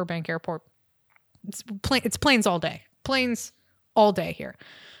and the Burbank Airport. It's planes all day. Planes all day here.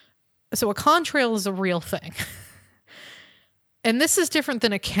 So a contrail is a real thing. And this is different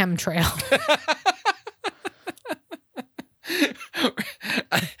than a chemtrail.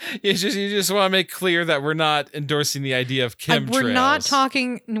 You just want to make clear that we're not endorsing the idea of chemtrails. We're not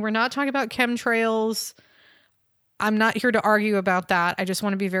talking about chemtrails. I'm not here to argue about that. I just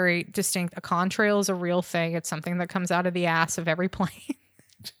want to be very distinct. A contrail is a real thing. It's something that comes out of the ass of every plane.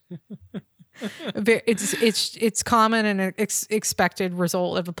 It's common and an expected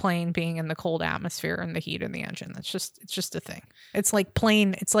result of a plane being in the cold atmosphere and the heat in the engine. It's just a thing. It's like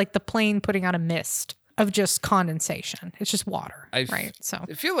the plane putting out a mist of just condensation. It's just water, right? So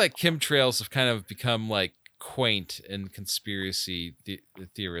I feel like chemtrails have kind of become like quaint in conspiracy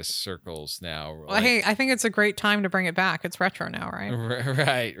theorist circles now. Well, hey, I think it's a great time to bring it back. It's retro now,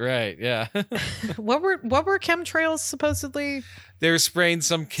 right? Right, yeah. What were chemtrails supposedly? They were spraying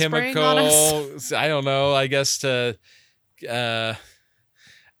some chemical. I don't know. I guess to. Yeah,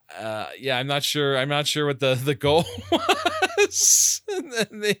 I'm not sure. I'm not sure what the goal was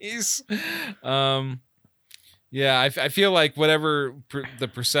in these. Yeah, I feel like whatever the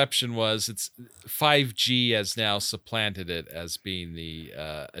perception was, it's 5G has now supplanted it as being the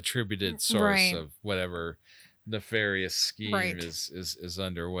attributed source of whatever nefarious scheme is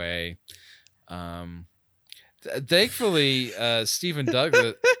underway. Thankfully, Stephen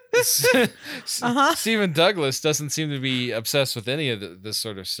Douglas. Stephen Douglas doesn't seem to be obsessed with any of this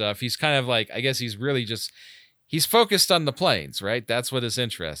sort of stuff. He's kind of like, I guess he's really he's focused on the planes, right? That's what his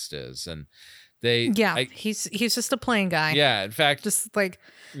interest is, and. He's just a plane guy. Yeah, in fact, just like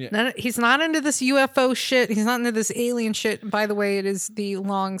he's not into this UFO shit. He's not into this alien shit. By the way, it is the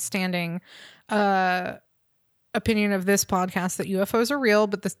long-standing opinion of this podcast that UFOs are real,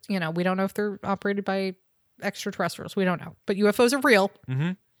 but this, we don't know if they're operated by extraterrestrials. We don't know, but UFOs are real.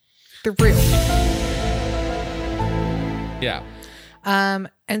 Mm-hmm. They're real. Yeah.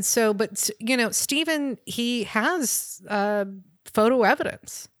 And so, but Stephen, he has photo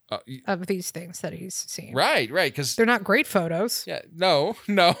evidence. Of these things that he's seen. Right, because they're not great photos. Yeah, no.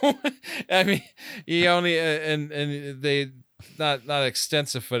 I mean, he only and they not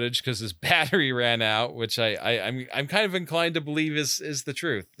extensive footage because his battery ran out, which I'm kind of inclined to believe is the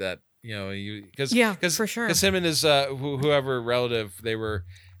truth, that because for sure, because him and his whoever relative, they were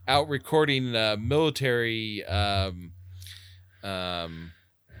out recording military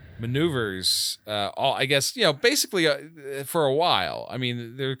maneuvers, all, I guess, basically for a while. I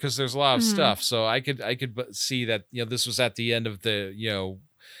mean, because there's a lot of stuff, so I could see that this was at the end of the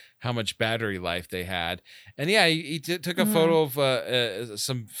how much battery life they had, and he took a photo of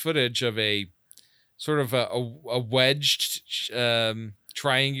some footage of a sort of a wedged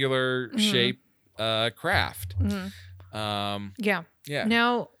triangular shape craft. Yeah.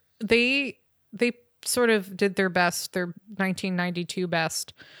 Now they sort of did their best, their 1992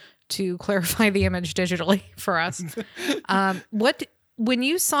 best, to clarify the image digitally for us. When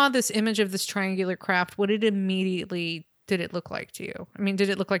you saw this image of this triangular craft, what did it look like to you? I mean, did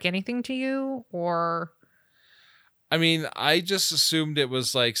it look like anything to you, or? I mean, I just assumed it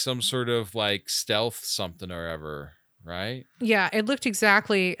was like some sort of like stealth something or ever, right? Yeah, it looked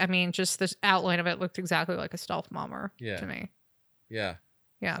exactly. I mean, just this outline of it looked exactly like a stealth bomber to me. Yeah.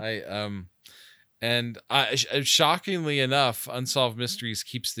 Yeah. And shockingly enough, Unsolved Mysteries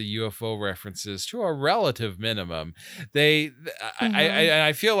keeps the UFO references to a relative minimum.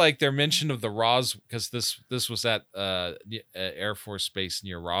 I feel like their mention of the because this was at Air Force Base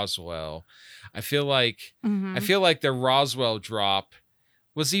near Roswell. I feel like their Roswell drop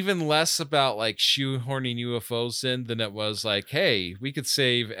was even less about like shoehorning UFOs in than it was like, hey, we could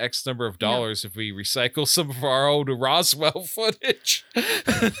save X number of dollars if we recycle some of our old Roswell footage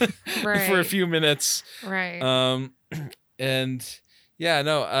for a few minutes. Right. And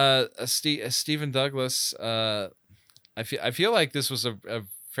Stephen Douglas, I feel like this was a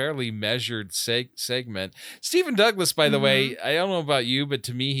fairly measured segment. Stephen Douglas, by the way, I don't know about you, but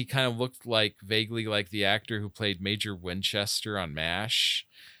to me, he kind of looked vaguely like the actor who played Major Winchester on MASH,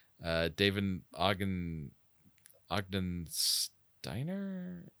 David Ogden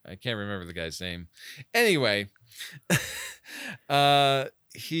Steiner. I can't remember the guy's name. Anyway,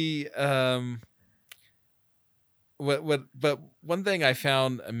 he but one thing I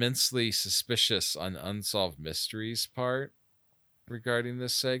found immensely suspicious on Unsolved Mysteries part regarding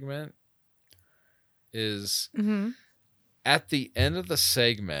this segment is at the end of the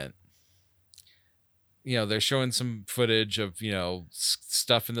segment, they're showing some footage of,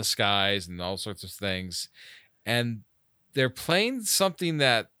 stuff in the skies and all sorts of things. And they're playing something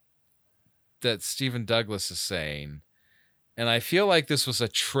that Stephen Douglas is saying. And I feel like this was a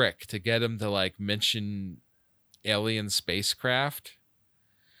trick to get him to mention alien spacecraft.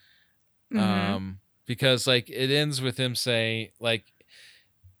 Because it ends with him saying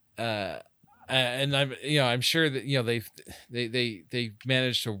I and I'm sure that they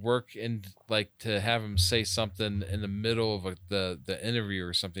managed to work in like to have him say something in the middle of the interview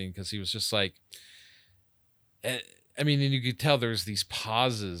or something, because he was just like, I mean, and you could tell there's these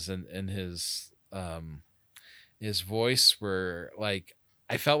pauses in his voice where like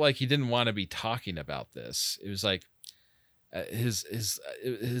I felt like he didn't want to be talking about this. It was like his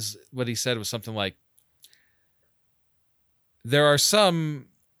what he said was something like, there are some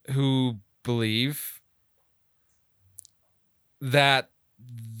who believe that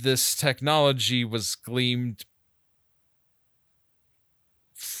this technology was gleaned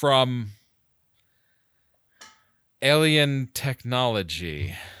from alien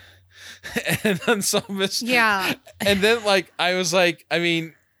technology and unsolved mystery. Yeah. And then like I was like, I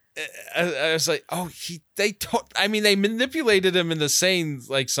mean, I was like, oh, they manipulated him into saying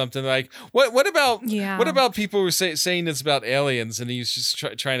like something like, what about people who were saying it's about aliens, and he's just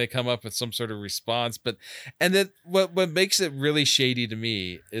trying to come up with some sort of response. But and then what makes it really shady to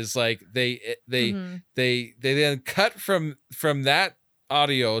me is like they then cut from that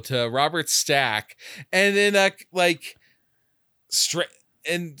audio to Robert Stack, and then like straight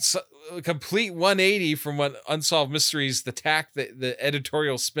and a complete 180 from what Unsolved Mysteries, the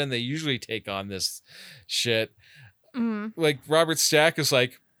editorial spin they usually take on this shit. Like Robert Stack is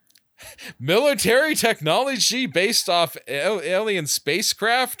like, military technology based off alien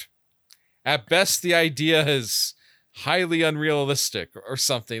spacecraft. At best, the idea is highly unrealistic or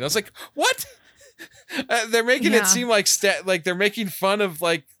something. I was like, what? They're making it seem like like they're making fun of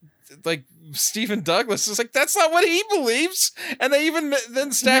like Stephen Douglas. Is like, that's not what he believes. And they even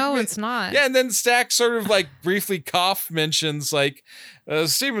then Stack. No, it's not. Yeah, and then Stack sort of like briefly mentions like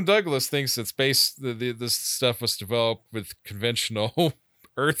Stephen Douglas thinks it's based. This stuff was developed with conventional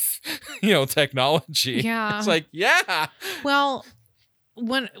Earth, technology. Yeah, it's like, yeah. Well,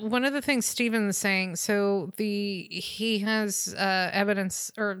 one of the things Stephen's saying, so he has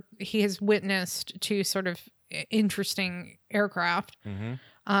evidence, or he has witnessed two sort of interesting aircraft. Mm-hmm.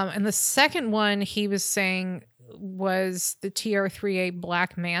 And the second one he was saying was the TR-3A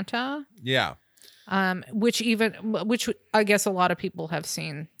Black Manta. Yeah. Which I guess a lot of people have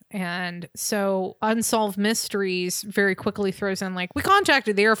seen. And so Unsolved Mysteries very quickly throws in like, we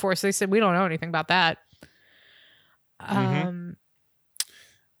contacted the Air Force. They said, we don't know anything about that. Mm-hmm.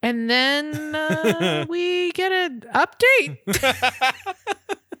 And then we get an update.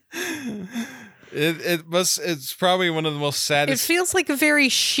 It's probably one of the most saddest. It feels like a very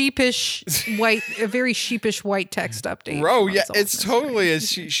sheepish white text update. Oh yeah, it's totally a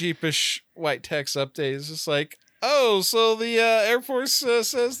sheepish white text update. It's just like, oh, so the Air Force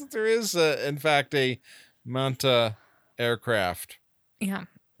says that there is in fact a Manta aircraft. Yeah.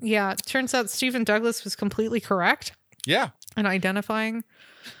 It turns out Stephen Douglas was completely correct. Yeah. In identifying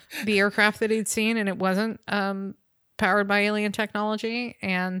the aircraft that he'd seen, and it wasn't powered by alien technology.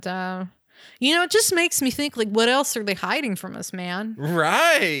 And it just makes me think, like, what else are they hiding from us, man?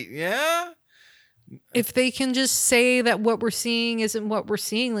 Right. Yeah. If they can just say that what we're seeing isn't what we're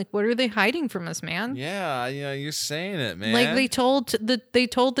seeing, like, what are they hiding from us, man? Yeah, you're saying it, man. Like they told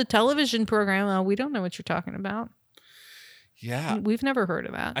the television program, oh, we don't know what you're talking about. Yeah. We've never heard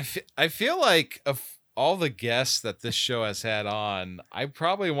of that. I feel like of all the guests that this show has had on, I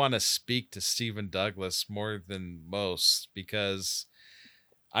probably want to speak to Stephen Douglas more than most, because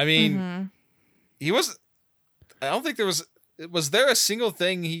I mean, he was, I don't think there was there a single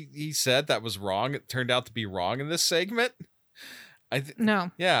thing he said that was wrong? It turned out to be wrong in this segment.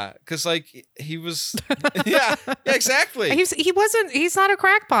 No. Yeah. Cause like he was, yeah, exactly. He's not a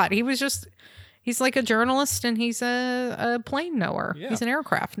crackpot. He's like a journalist, and he's a plane knower. Yeah. He's an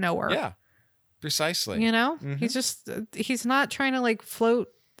aircraft knower. Yeah, precisely. Mm-hmm. He's not trying to like float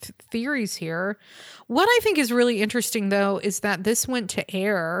theories here. What I think is really interesting though is that this went to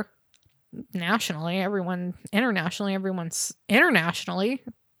air nationally. Everyone's internationally.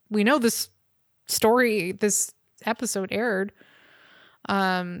 We know this episode aired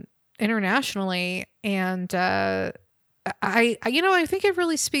internationally, and I think it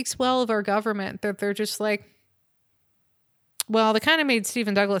really speaks well of our government that they're just like, well, they kind of made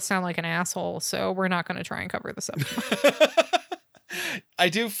Stephen Douglas sound like an asshole, so we're not going to try and cover this up. I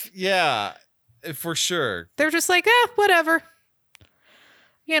do, yeah, for sure. They're just like, whatever.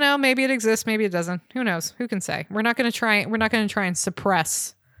 Maybe it exists, maybe it doesn't. Who knows? Who can say? We're not going to try and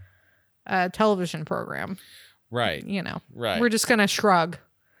suppress a television program. Right. Right. We're just going to shrug.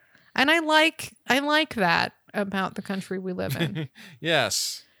 And I like that about the country we live in.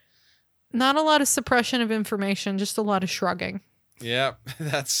 Yes. Not a lot of suppression of information, just a lot of shrugging. Yep.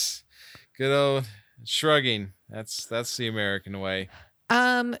 That's good old shrugging. That's the American way.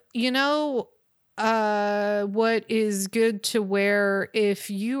 what is good to wear if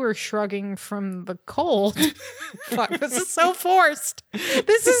you are shrugging from the cold. Fuck, this is so forced.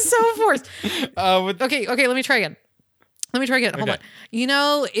 This is so forced. Okay, let me try again. Hold on. You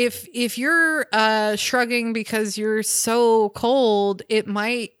know, if you're shrugging because you're so cold, it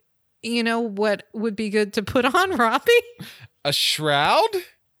might, you know, what would be good to put on, Robbie? A shroud?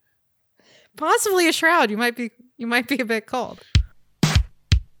 Possibly a shroud. You might be a bit cold.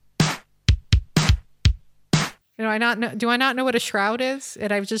 Do I not know what a shroud is?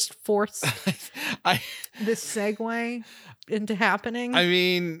 And I've just forced this segue into happening. I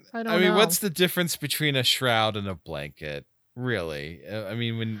mean, I don't know. what's the difference between a shroud and a blanket? Really? I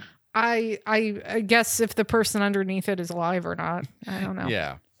mean, when I guess if the person underneath it is alive or not. I don't know.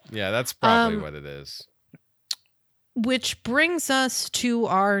 Yeah, that's probably what it is. Which brings us to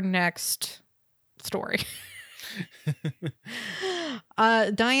our next story.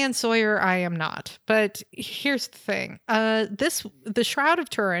 Diane Sawyer, I am not. But here's the thing. The Shroud of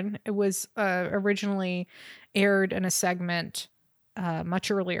Turin was originally aired in a segment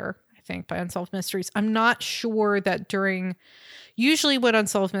much earlier, I think, by Unsolved Mysteries. I'm not sure that usually what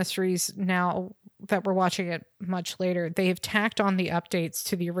Unsolved Mysteries, now that we're watching it much later, they have tacked on the updates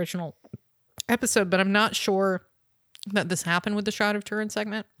to the original episode, but I'm not sure that this happened with the Shroud of Turin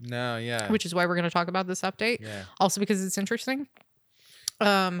segment. No, yeah. Which is why we're going to talk about this update. Yeah. Also because it's interesting.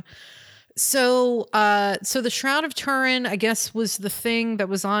 So the Shroud of Turin, I guess, was the thing that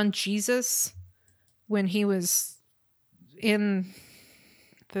was on Jesus when he was in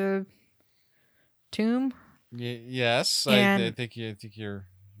the tomb. Yes, And I think you're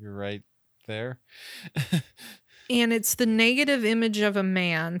right there. and it's the negative image of a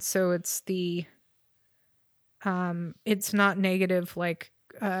man, so it's the it's not negative like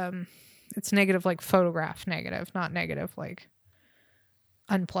it's negative like photograph negative, not negative like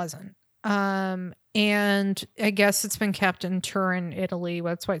unpleasant. And I guess it's been kept in Turin, Italy.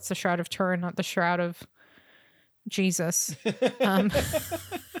 That's why it's the Shroud of Turin, not the Shroud of Jesus.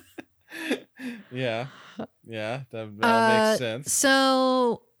 Yeah, that makes sense.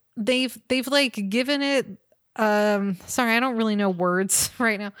 So they've like given it. Sorry, I don't really know words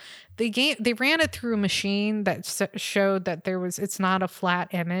right now. They ran it through a machine that showed that it's not a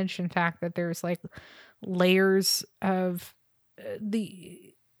flat image. In fact, that there's like layers of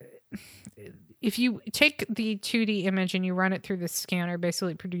if you take the 2D image and you run it through the scanner,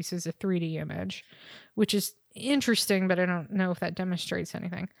 basically it produces a 3D image, which is interesting, but I don't know if that demonstrates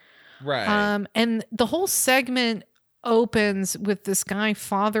anything. Right. And the whole segment opens with this guy,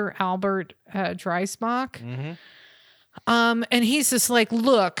 Father Albert Dreisbach. Mm-hmm. And he's just like,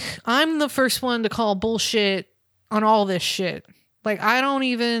 look, I'm the first one to call bullshit on all this shit. Like, I don't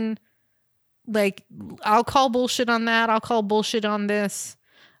even, like, I'll call bullshit on that. I'll call bullshit on this.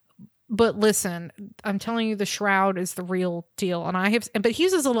 But listen, I'm telling you, the Shroud is the real deal. And but he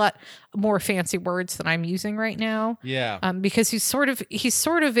uses a lot more fancy words than I'm using right now. Yeah. Because he's sort of a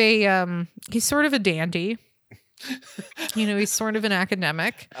dandy. You know, he's sort of an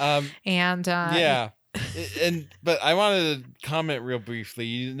academic. Yeah. But I wanted to comment real briefly.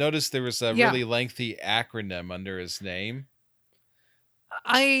 You noticed there was a really lengthy acronym under his name.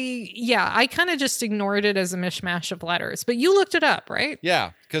 I kind of just ignored it as a mishmash of letters, but you looked it up, right?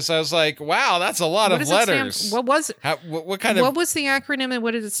 Yeah, because I was like, "Wow, that's a lot of letters." What was it? What was the acronym and what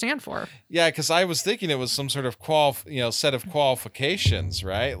did it stand for? Yeah, because I was thinking it was some sort of set of qualifications,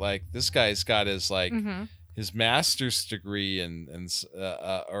 right? Like this guy's got his his master's degree and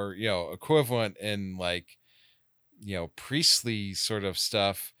or equivalent in priestly sort of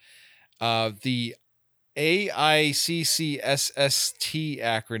stuff. The AICCSST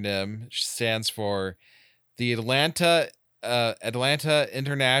acronym stands for the Atlanta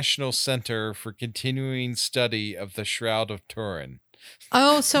International Center for Continuing Study of the Shroud of Turin.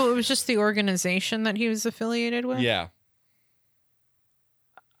 Oh, so it was just the organization that he was affiliated with? Yeah.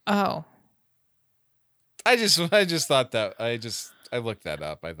 Oh. I just thought that I looked that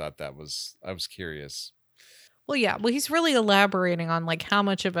up. I thought I was curious. Well, yeah. Well, he's really elaborating on like how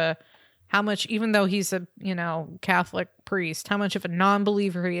much, even though he's a, Catholic priest, how much of a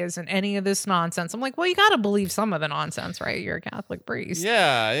non-believer he is in any of this nonsense. I'm like, well, you got to believe some of the nonsense, right? You're a Catholic priest.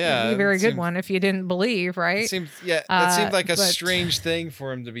 Yeah. It'd be a very good one if you didn't believe, right? It seemed like a strange thing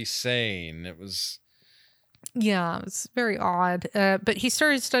for him to be saying. It was. Yeah, it's very odd. But he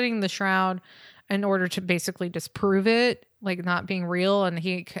started studying the Shroud in order to basically disprove it, like not being real. And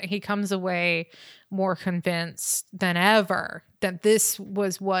he comes away more convinced than ever that this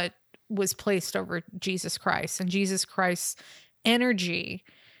was what was placed over Jesus Christ, and Jesus Christ's energy,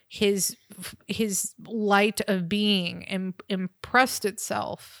 his light of being impressed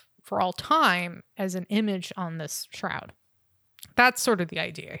itself for all time as an image on this shroud. That's sort of the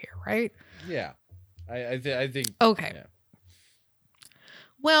idea here, right? Yeah. I think. Okay. Yeah.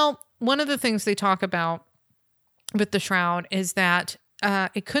 Well, one of the things they talk about with the shroud is that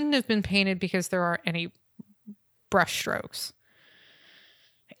it couldn't have been painted because there aren't any brush strokes.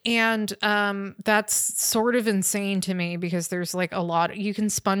 And that's sort of insane to me because there's like a lot. You can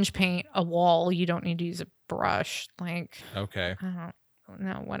sponge paint a wall. You don't need to use a brush. Like, Okay. I don't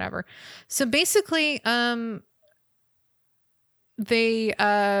know, whatever. So basically, they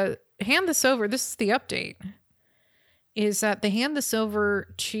hand this over. This is the update. Is that they hand this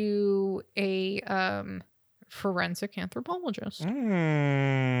over to a forensic anthropologist.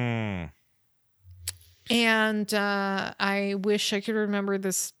 And I wish I could remember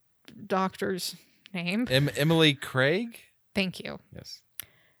this doctor's name. Emily Craig? Thank you. Yes.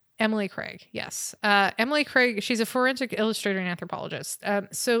 Emily Craig. Yes. Emily Craig, she's a forensic illustrator and anthropologist.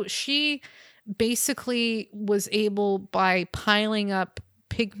 So she basically was able, by piling up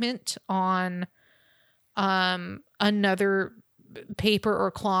pigment on another paper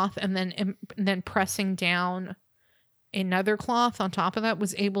or cloth and then pressing down another cloth on top of that,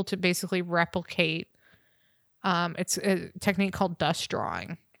 was able to basically replicate it's a technique called dust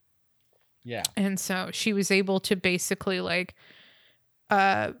drawing. Yeah. And so she was able to basically like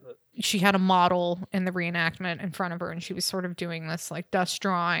she had a model in the reenactment in front of her, and she was sort of doing this like dust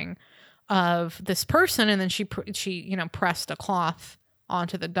drawing of this person, and then she pressed a cloth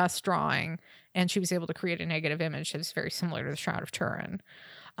onto the dust drawing, and she was able to create a negative image that's very similar to the Shroud of Turin.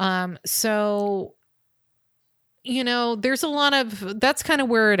 So there's a lot of, that's kind of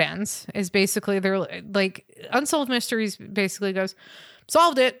where it ends, is basically they're like, Unsolved Mysteries basically goes,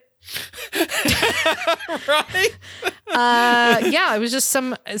 solved it. Right? Yeah, it was just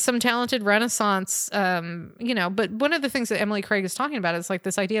some talented Renaissance, but one of the things that Emily Craig is talking about is like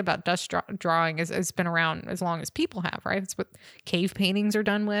this idea about dust drawing has been around as long as people have, right? It's what cave paintings are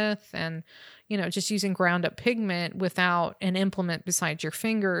done with, and just using ground up pigment without an implement besides your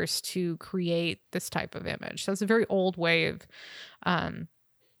fingers to create this type of image. So it's a very old way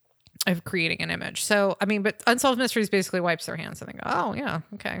of creating an image. So, I mean, but Unsolved Mysteries basically wipes their hands and they go, oh yeah,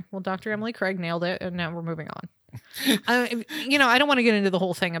 okay. Well, Dr. Emily Craig nailed it, and now we're moving on. I don't want to get into the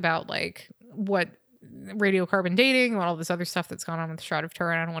whole thing about like what radiocarbon dating and all this other stuff that's gone on with the Shroud of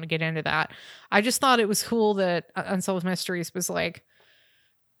Turin. I don't want to get into that. I just thought it was cool that Unsolved Mysteries was like,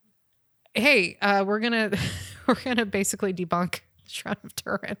 hey, we're gonna basically debunk Shroud of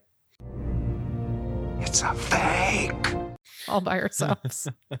Turin. It's a fake. All by ourselves.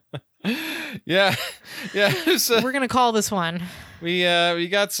 Yeah. We're gonna call this one. We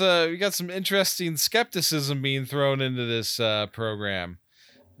got some interesting skepticism being thrown into this program.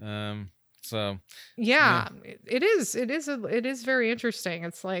 So yeah, it is very interesting.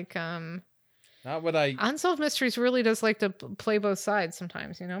 It's like not what I Unsolved Mysteries really does like to play both sides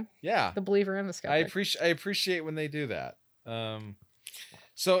sometimes, Yeah. The believer and the skeptic. I appreciate when they do that.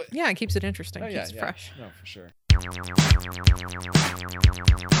 So yeah, it keeps it interesting. Oh, Keeps it fresh. No, for sure.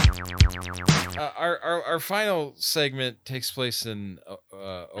 Our final segment takes place in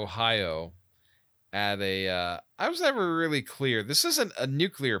Ohio at a I was never really clear. This isn't a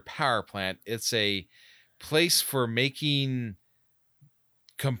nuclear power plant. It's a place for making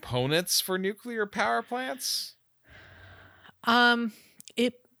components for nuclear power plants.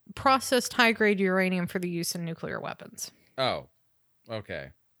 It processed high-grade uranium for the use in nuclear weapons. Oh, okay.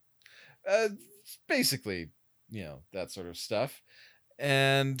 Basically, that sort of stuff.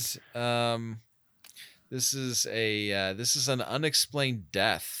 And this is an unexplained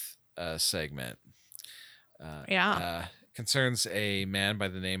death segment. Concerns a man by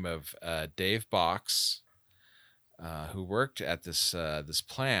the name of Dave Box, who worked at this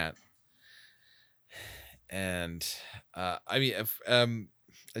plant. And I have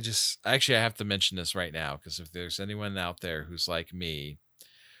to mention this right now, because if there's anyone out there who's like me,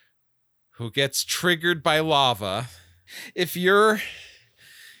 who gets triggered by lava, if you're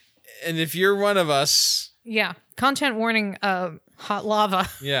one of us, yeah, content warning, hot lava.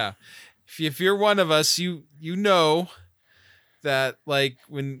 Yeah, if you're one of us, you know that like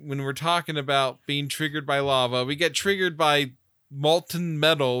when we're talking about being triggered by lava, we get triggered by molten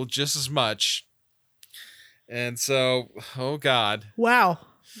metal just as much. And so, oh God, wow,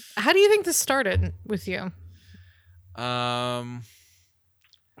 how do you think this started with you?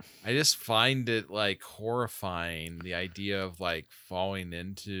 I just find it like horrifying, the idea of like falling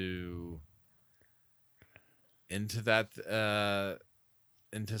into that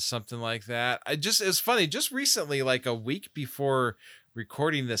into something like that. It's funny, just recently, like a week before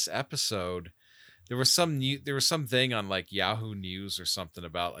recording this episode, there was something on like Yahoo News or something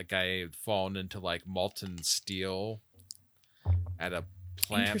about a guy had fallen into like molten steel at a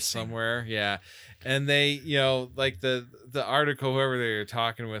plant Interesting. somewhere. Yeah. And they, like the article, whoever they were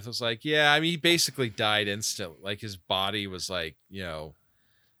talking with was like, yeah, I mean, he basically died instantly. Like his body was like, gone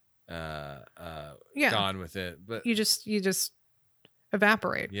with it. But You just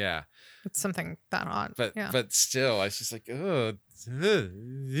evaporate. yeah, It's something that odd. but yeah. but still, I was just like, oh.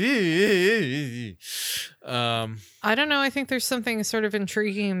 I don't know. I think there's something sort of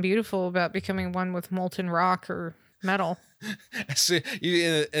intriguing and beautiful about becoming one with molten rock or metal. So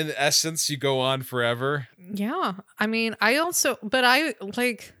in essence, you go on forever. Yeah. I mean, I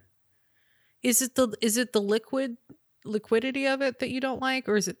like, is it the liquidity of it that you don't like,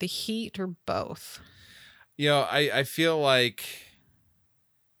 or is it the heat, or both? I feel like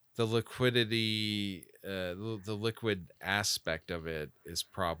the liquidity, the liquid aspect of it is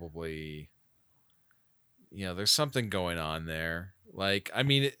probably, there's something going on there. Like, I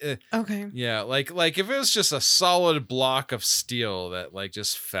mean, Okay. yeah, like if it was just a solid block of steel that like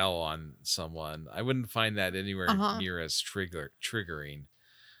just fell on someone, I wouldn't find that anywhere near as triggering.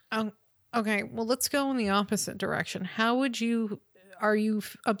 Okay. Well, let's go in the opposite direction. Are you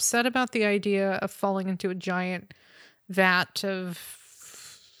upset about the idea of falling into a giant vat of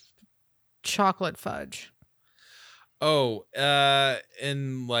chocolate fudge? Oh,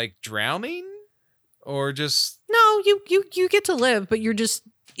 and like drowning, or just No, you get to live, but you're just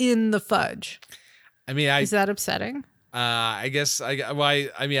in the fudge. I mean, Is that upsetting? I guess I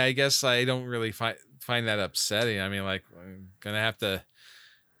guess I don't really find that upsetting. I mean, like I'm gonna have to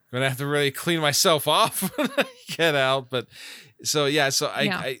really clean myself off when I get out. But so yeah,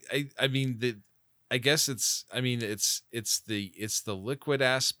 I mean I guess it's the liquid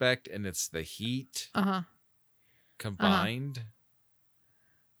aspect and it's the heat combined.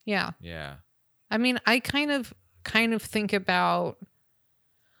 Yeah. Yeah. I mean, I kind of think about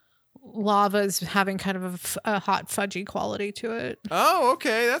lava as having kind of a hot fudgy quality to it. Oh,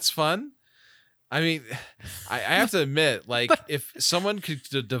 okay, that's fun. I mean, I have to admit, like, if someone could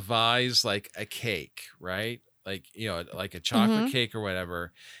devise like a cake, right? Like, like a chocolate cake or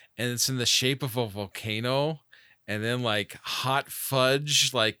whatever, and it's in the shape of a volcano, and then like hot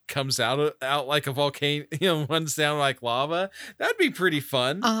fudge like comes out like a volcano, runs down like lava. That'd be pretty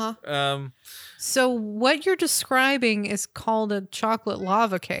fun. So what you're describing is called a chocolate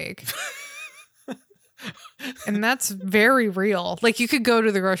lava cake. And that's very real. Like you could go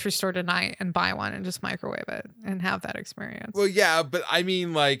to the grocery store tonight and buy one and just microwave it and have that experience. Well, yeah, but I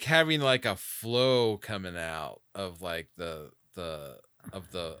mean like having like a flow coming out of like the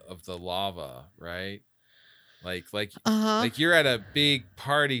lava, right? Like you're at a big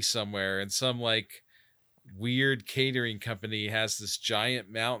party somewhere and some like weird catering company has this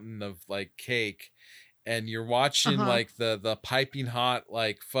giant mountain of like cake, and you're watching like the piping hot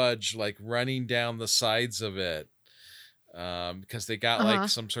like fudge like running down the sides of it, because they got like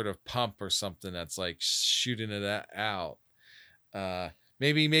some sort of pump or something that's like shooting it out.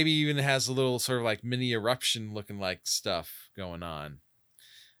 Maybe even has a little sort of like mini eruption looking like stuff going on.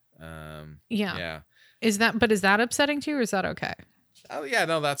 Yeah. Is that upsetting to you, or is that okay? Oh yeah,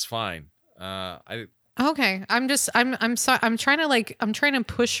 no, that's fine. Okay. I'm trying to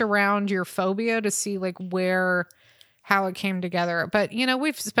push around your phobia to see like how it came together. But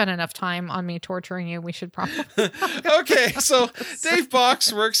we've spent enough time on me torturing you. We should probably Okay, so Dave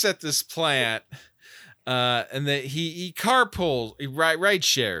Box works at this plant, and that he carpools, he ride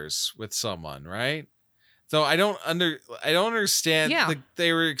shares with someone, right? So I don't understand. Yeah.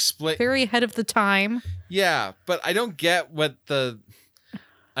 They were explaining very ahead of the time. Yeah, but I don't get what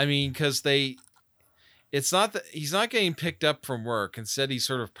because it's not that he's not getting picked up from work. Instead, he's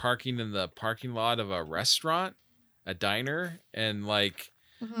sort of parking in the parking lot of a restaurant, a diner, and like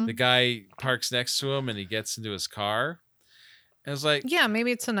the guy parks next to him and he gets into his car. And it's like, yeah,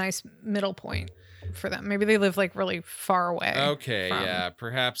 maybe it's a nice middle point for them. Maybe they live like really far away. Okay, yeah,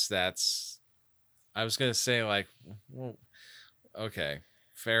 perhaps that's. I was gonna say like, well, okay,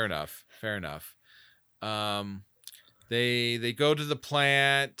 fair enough. They go to the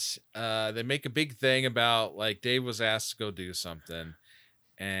plant. They make a big thing about like Dave was asked to go do something,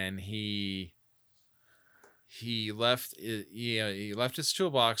 and he left his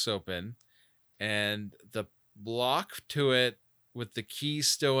toolbox open, and the block to it with the key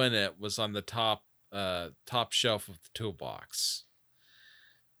still in it was on the top shelf of the toolbox.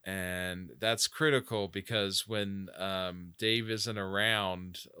 And that's critical because when Dave isn't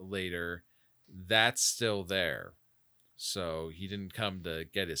around later, that's still there. So he didn't come to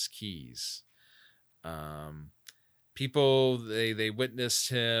get his keys. People, they witnessed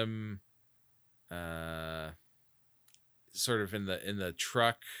him sort of in the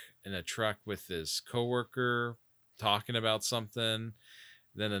truck with his coworker talking about something.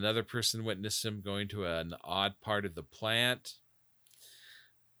 Then another person witnessed him going to an odd part of the plant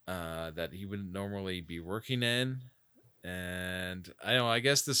that he wouldn't normally be working in. And I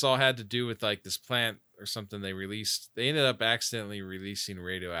guess this all had to do with like this plant or something they released. They ended up accidentally releasing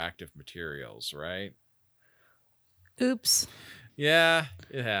radioactive materials, right? Oops. Yeah,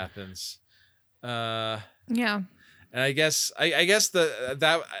 it happens. Yeah. And I guess I don't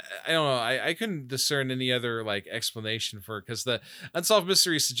know. I couldn't discern any other like explanation for it, because the unsolved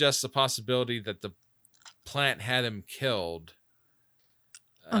mystery suggests the possibility that the plant had him killed.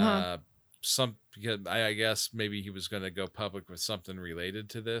 Because I guess maybe he was going to go public with something related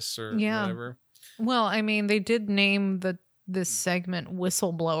to this or whatever. Well, I mean, they did name this segment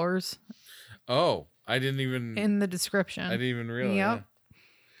 "Whistleblowers." Oh, I didn't even in the description. I didn't even realize.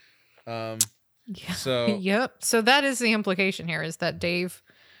 Yep. Yeah. So yep. So that is the implication here, is that Dave.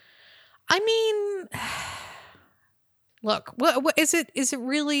 I mean, look, what is it? Is it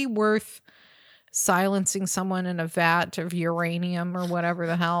really worth silencing someone in a vat of uranium or whatever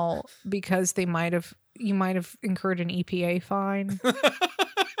the hell because you might have incurred an EPA fine?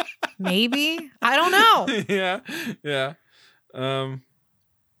 Maybe, I don't know. Yeah.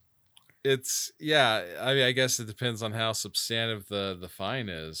 It's I mean, I guess it depends on how substantive the fine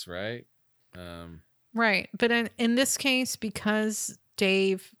is, right? Right, but in this case, because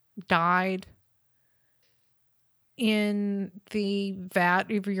Dave died in the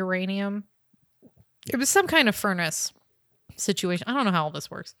vat of uranium, it was some kind of furnace situation. I don't know how all this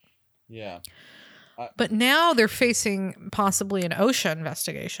works. Yeah. But now they're facing possibly an OSHA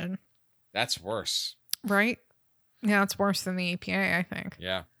investigation. That's worse. Right? Yeah, it's worse than the EPA, I think.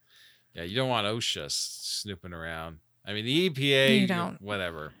 Yeah. Yeah, you don't want OSHA snooping around. I mean, the EPA, you don't.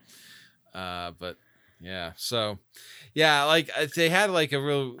 Whatever. But yeah, so yeah, like they had like a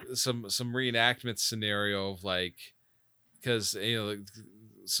real some reenactment scenario of like, because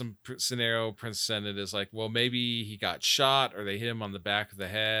some scenario presented is like, well, maybe he got shot or they hit him on the back of the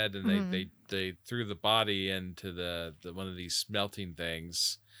head and they threw the body into the one of these smelting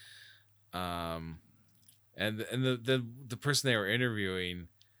things. And the person they were interviewing,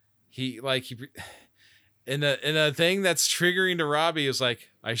 he in a thing that's triggering to Robbie is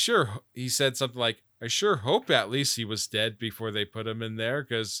like, he said something like, I sure hope at least he was dead before they put him in there,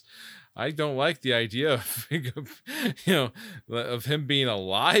 because I don't like the idea of him being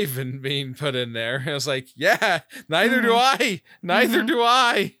alive and being put in there. I was like, yeah, neither do I.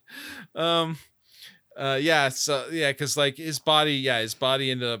 Because like his body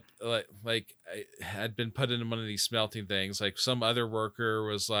ended up like had been put into one of these smelting things. Like some other worker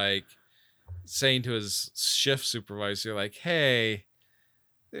was like saying to his shift supervisor, like, hey,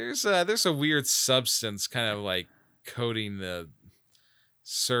 there's a weird substance kind of like coating the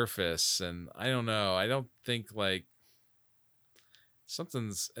surface, and I don't know, I don't think like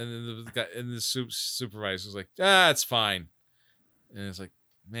something's, and then the guy and the supervisor's like, it's fine. And it's like,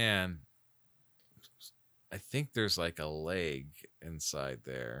 man, I think there's like a leg inside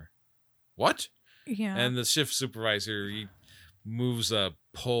there. What? Yeah. And the shift supervisor, he moves a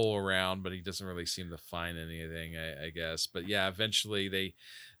pole around, but he doesn't really seem to find anything, I guess. But yeah, eventually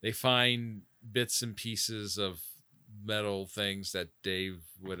they find bits and pieces of metal things that Dave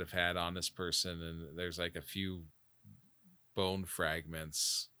would have had on this person, and there's like a few bone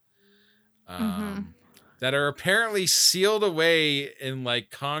fragments that are apparently sealed away in like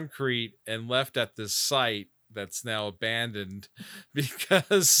concrete and left at this site that's now abandoned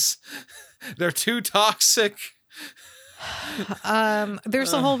because they're too toxic.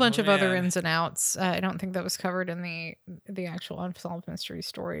 There's a whole bunch of other ins and outs. I don't think that was covered in the actual Unsolved Mystery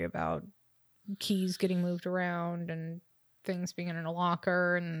story about keys getting moved around and things being in a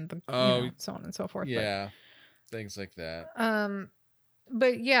locker and so on and so forth. Yeah, things like that.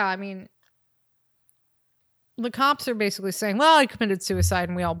 But yeah, I mean, the cops are basically saying, well, I committed suicide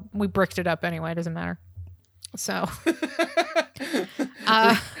and we bricked it up anyway. It doesn't matter. So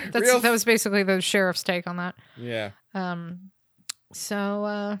that was basically the sheriff's take on that. Yeah. Yeah.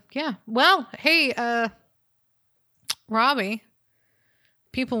 Well, hey, Robbie,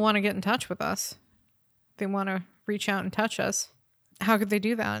 people want to get in touch with us. They want to reach out and touch us. How could they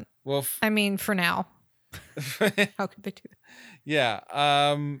do that? Well, I mean, for now, how could they do that? Yeah.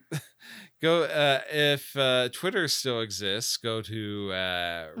 Go if Twitter still exists, go to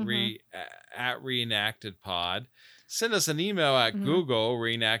at reenactedpod. Send us an email at Google,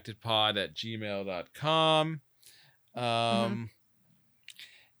 reenactedpod@gmail.com.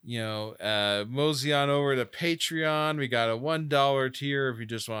 mosey on over to Patreon. We got a $1 tier if you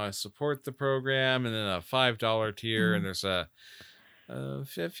just want to support the program, and then a $5 tier, and there's a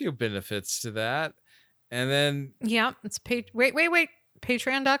few benefits to that. And then it's wait.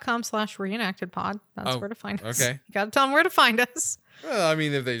 Patreon.com/reenactedpod. That's where to find us. Okay. You got to tell them where to find us. Well, I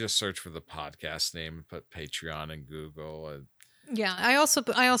mean, if they just search for the podcast name and put Patreon in Google. Yeah, I also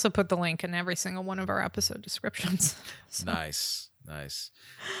put the link in every single one of our episode descriptions. So. Nice.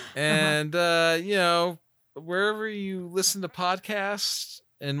 And, wherever you listen to podcasts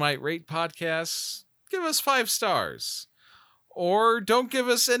and might rate podcasts, give us 5 stars. Or don't give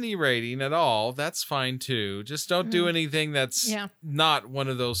us any rating at all. That's fine, too. Just don't do anything that's not one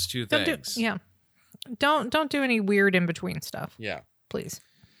of those two things. Don't do any weird in-between stuff. Yeah. Please.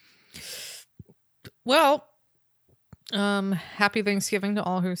 Well, happy Thanksgiving to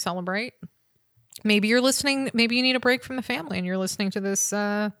all who celebrate. Maybe you're listening. Maybe you need a break from the family and you're listening to this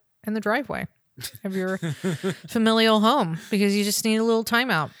in the driveway of your familial home because you just need a little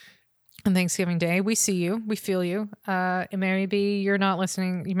time out on Thanksgiving Day. We see you. We feel you. Maybe you're not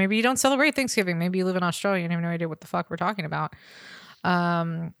listening. Maybe you don't celebrate Thanksgiving. Maybe you live in Australia and have no idea what the fuck we're talking about.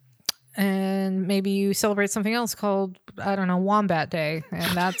 And maybe you celebrate something else called, I don't know, Wombat Day.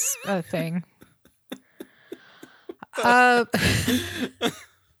 And that's a thing.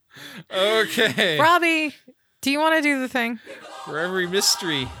 Okay. Robbie, do you want to do the thing? For every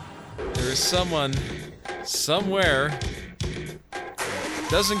mystery, there is someone, somewhere,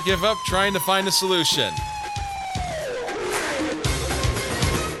 doesn't give up trying to find a solution.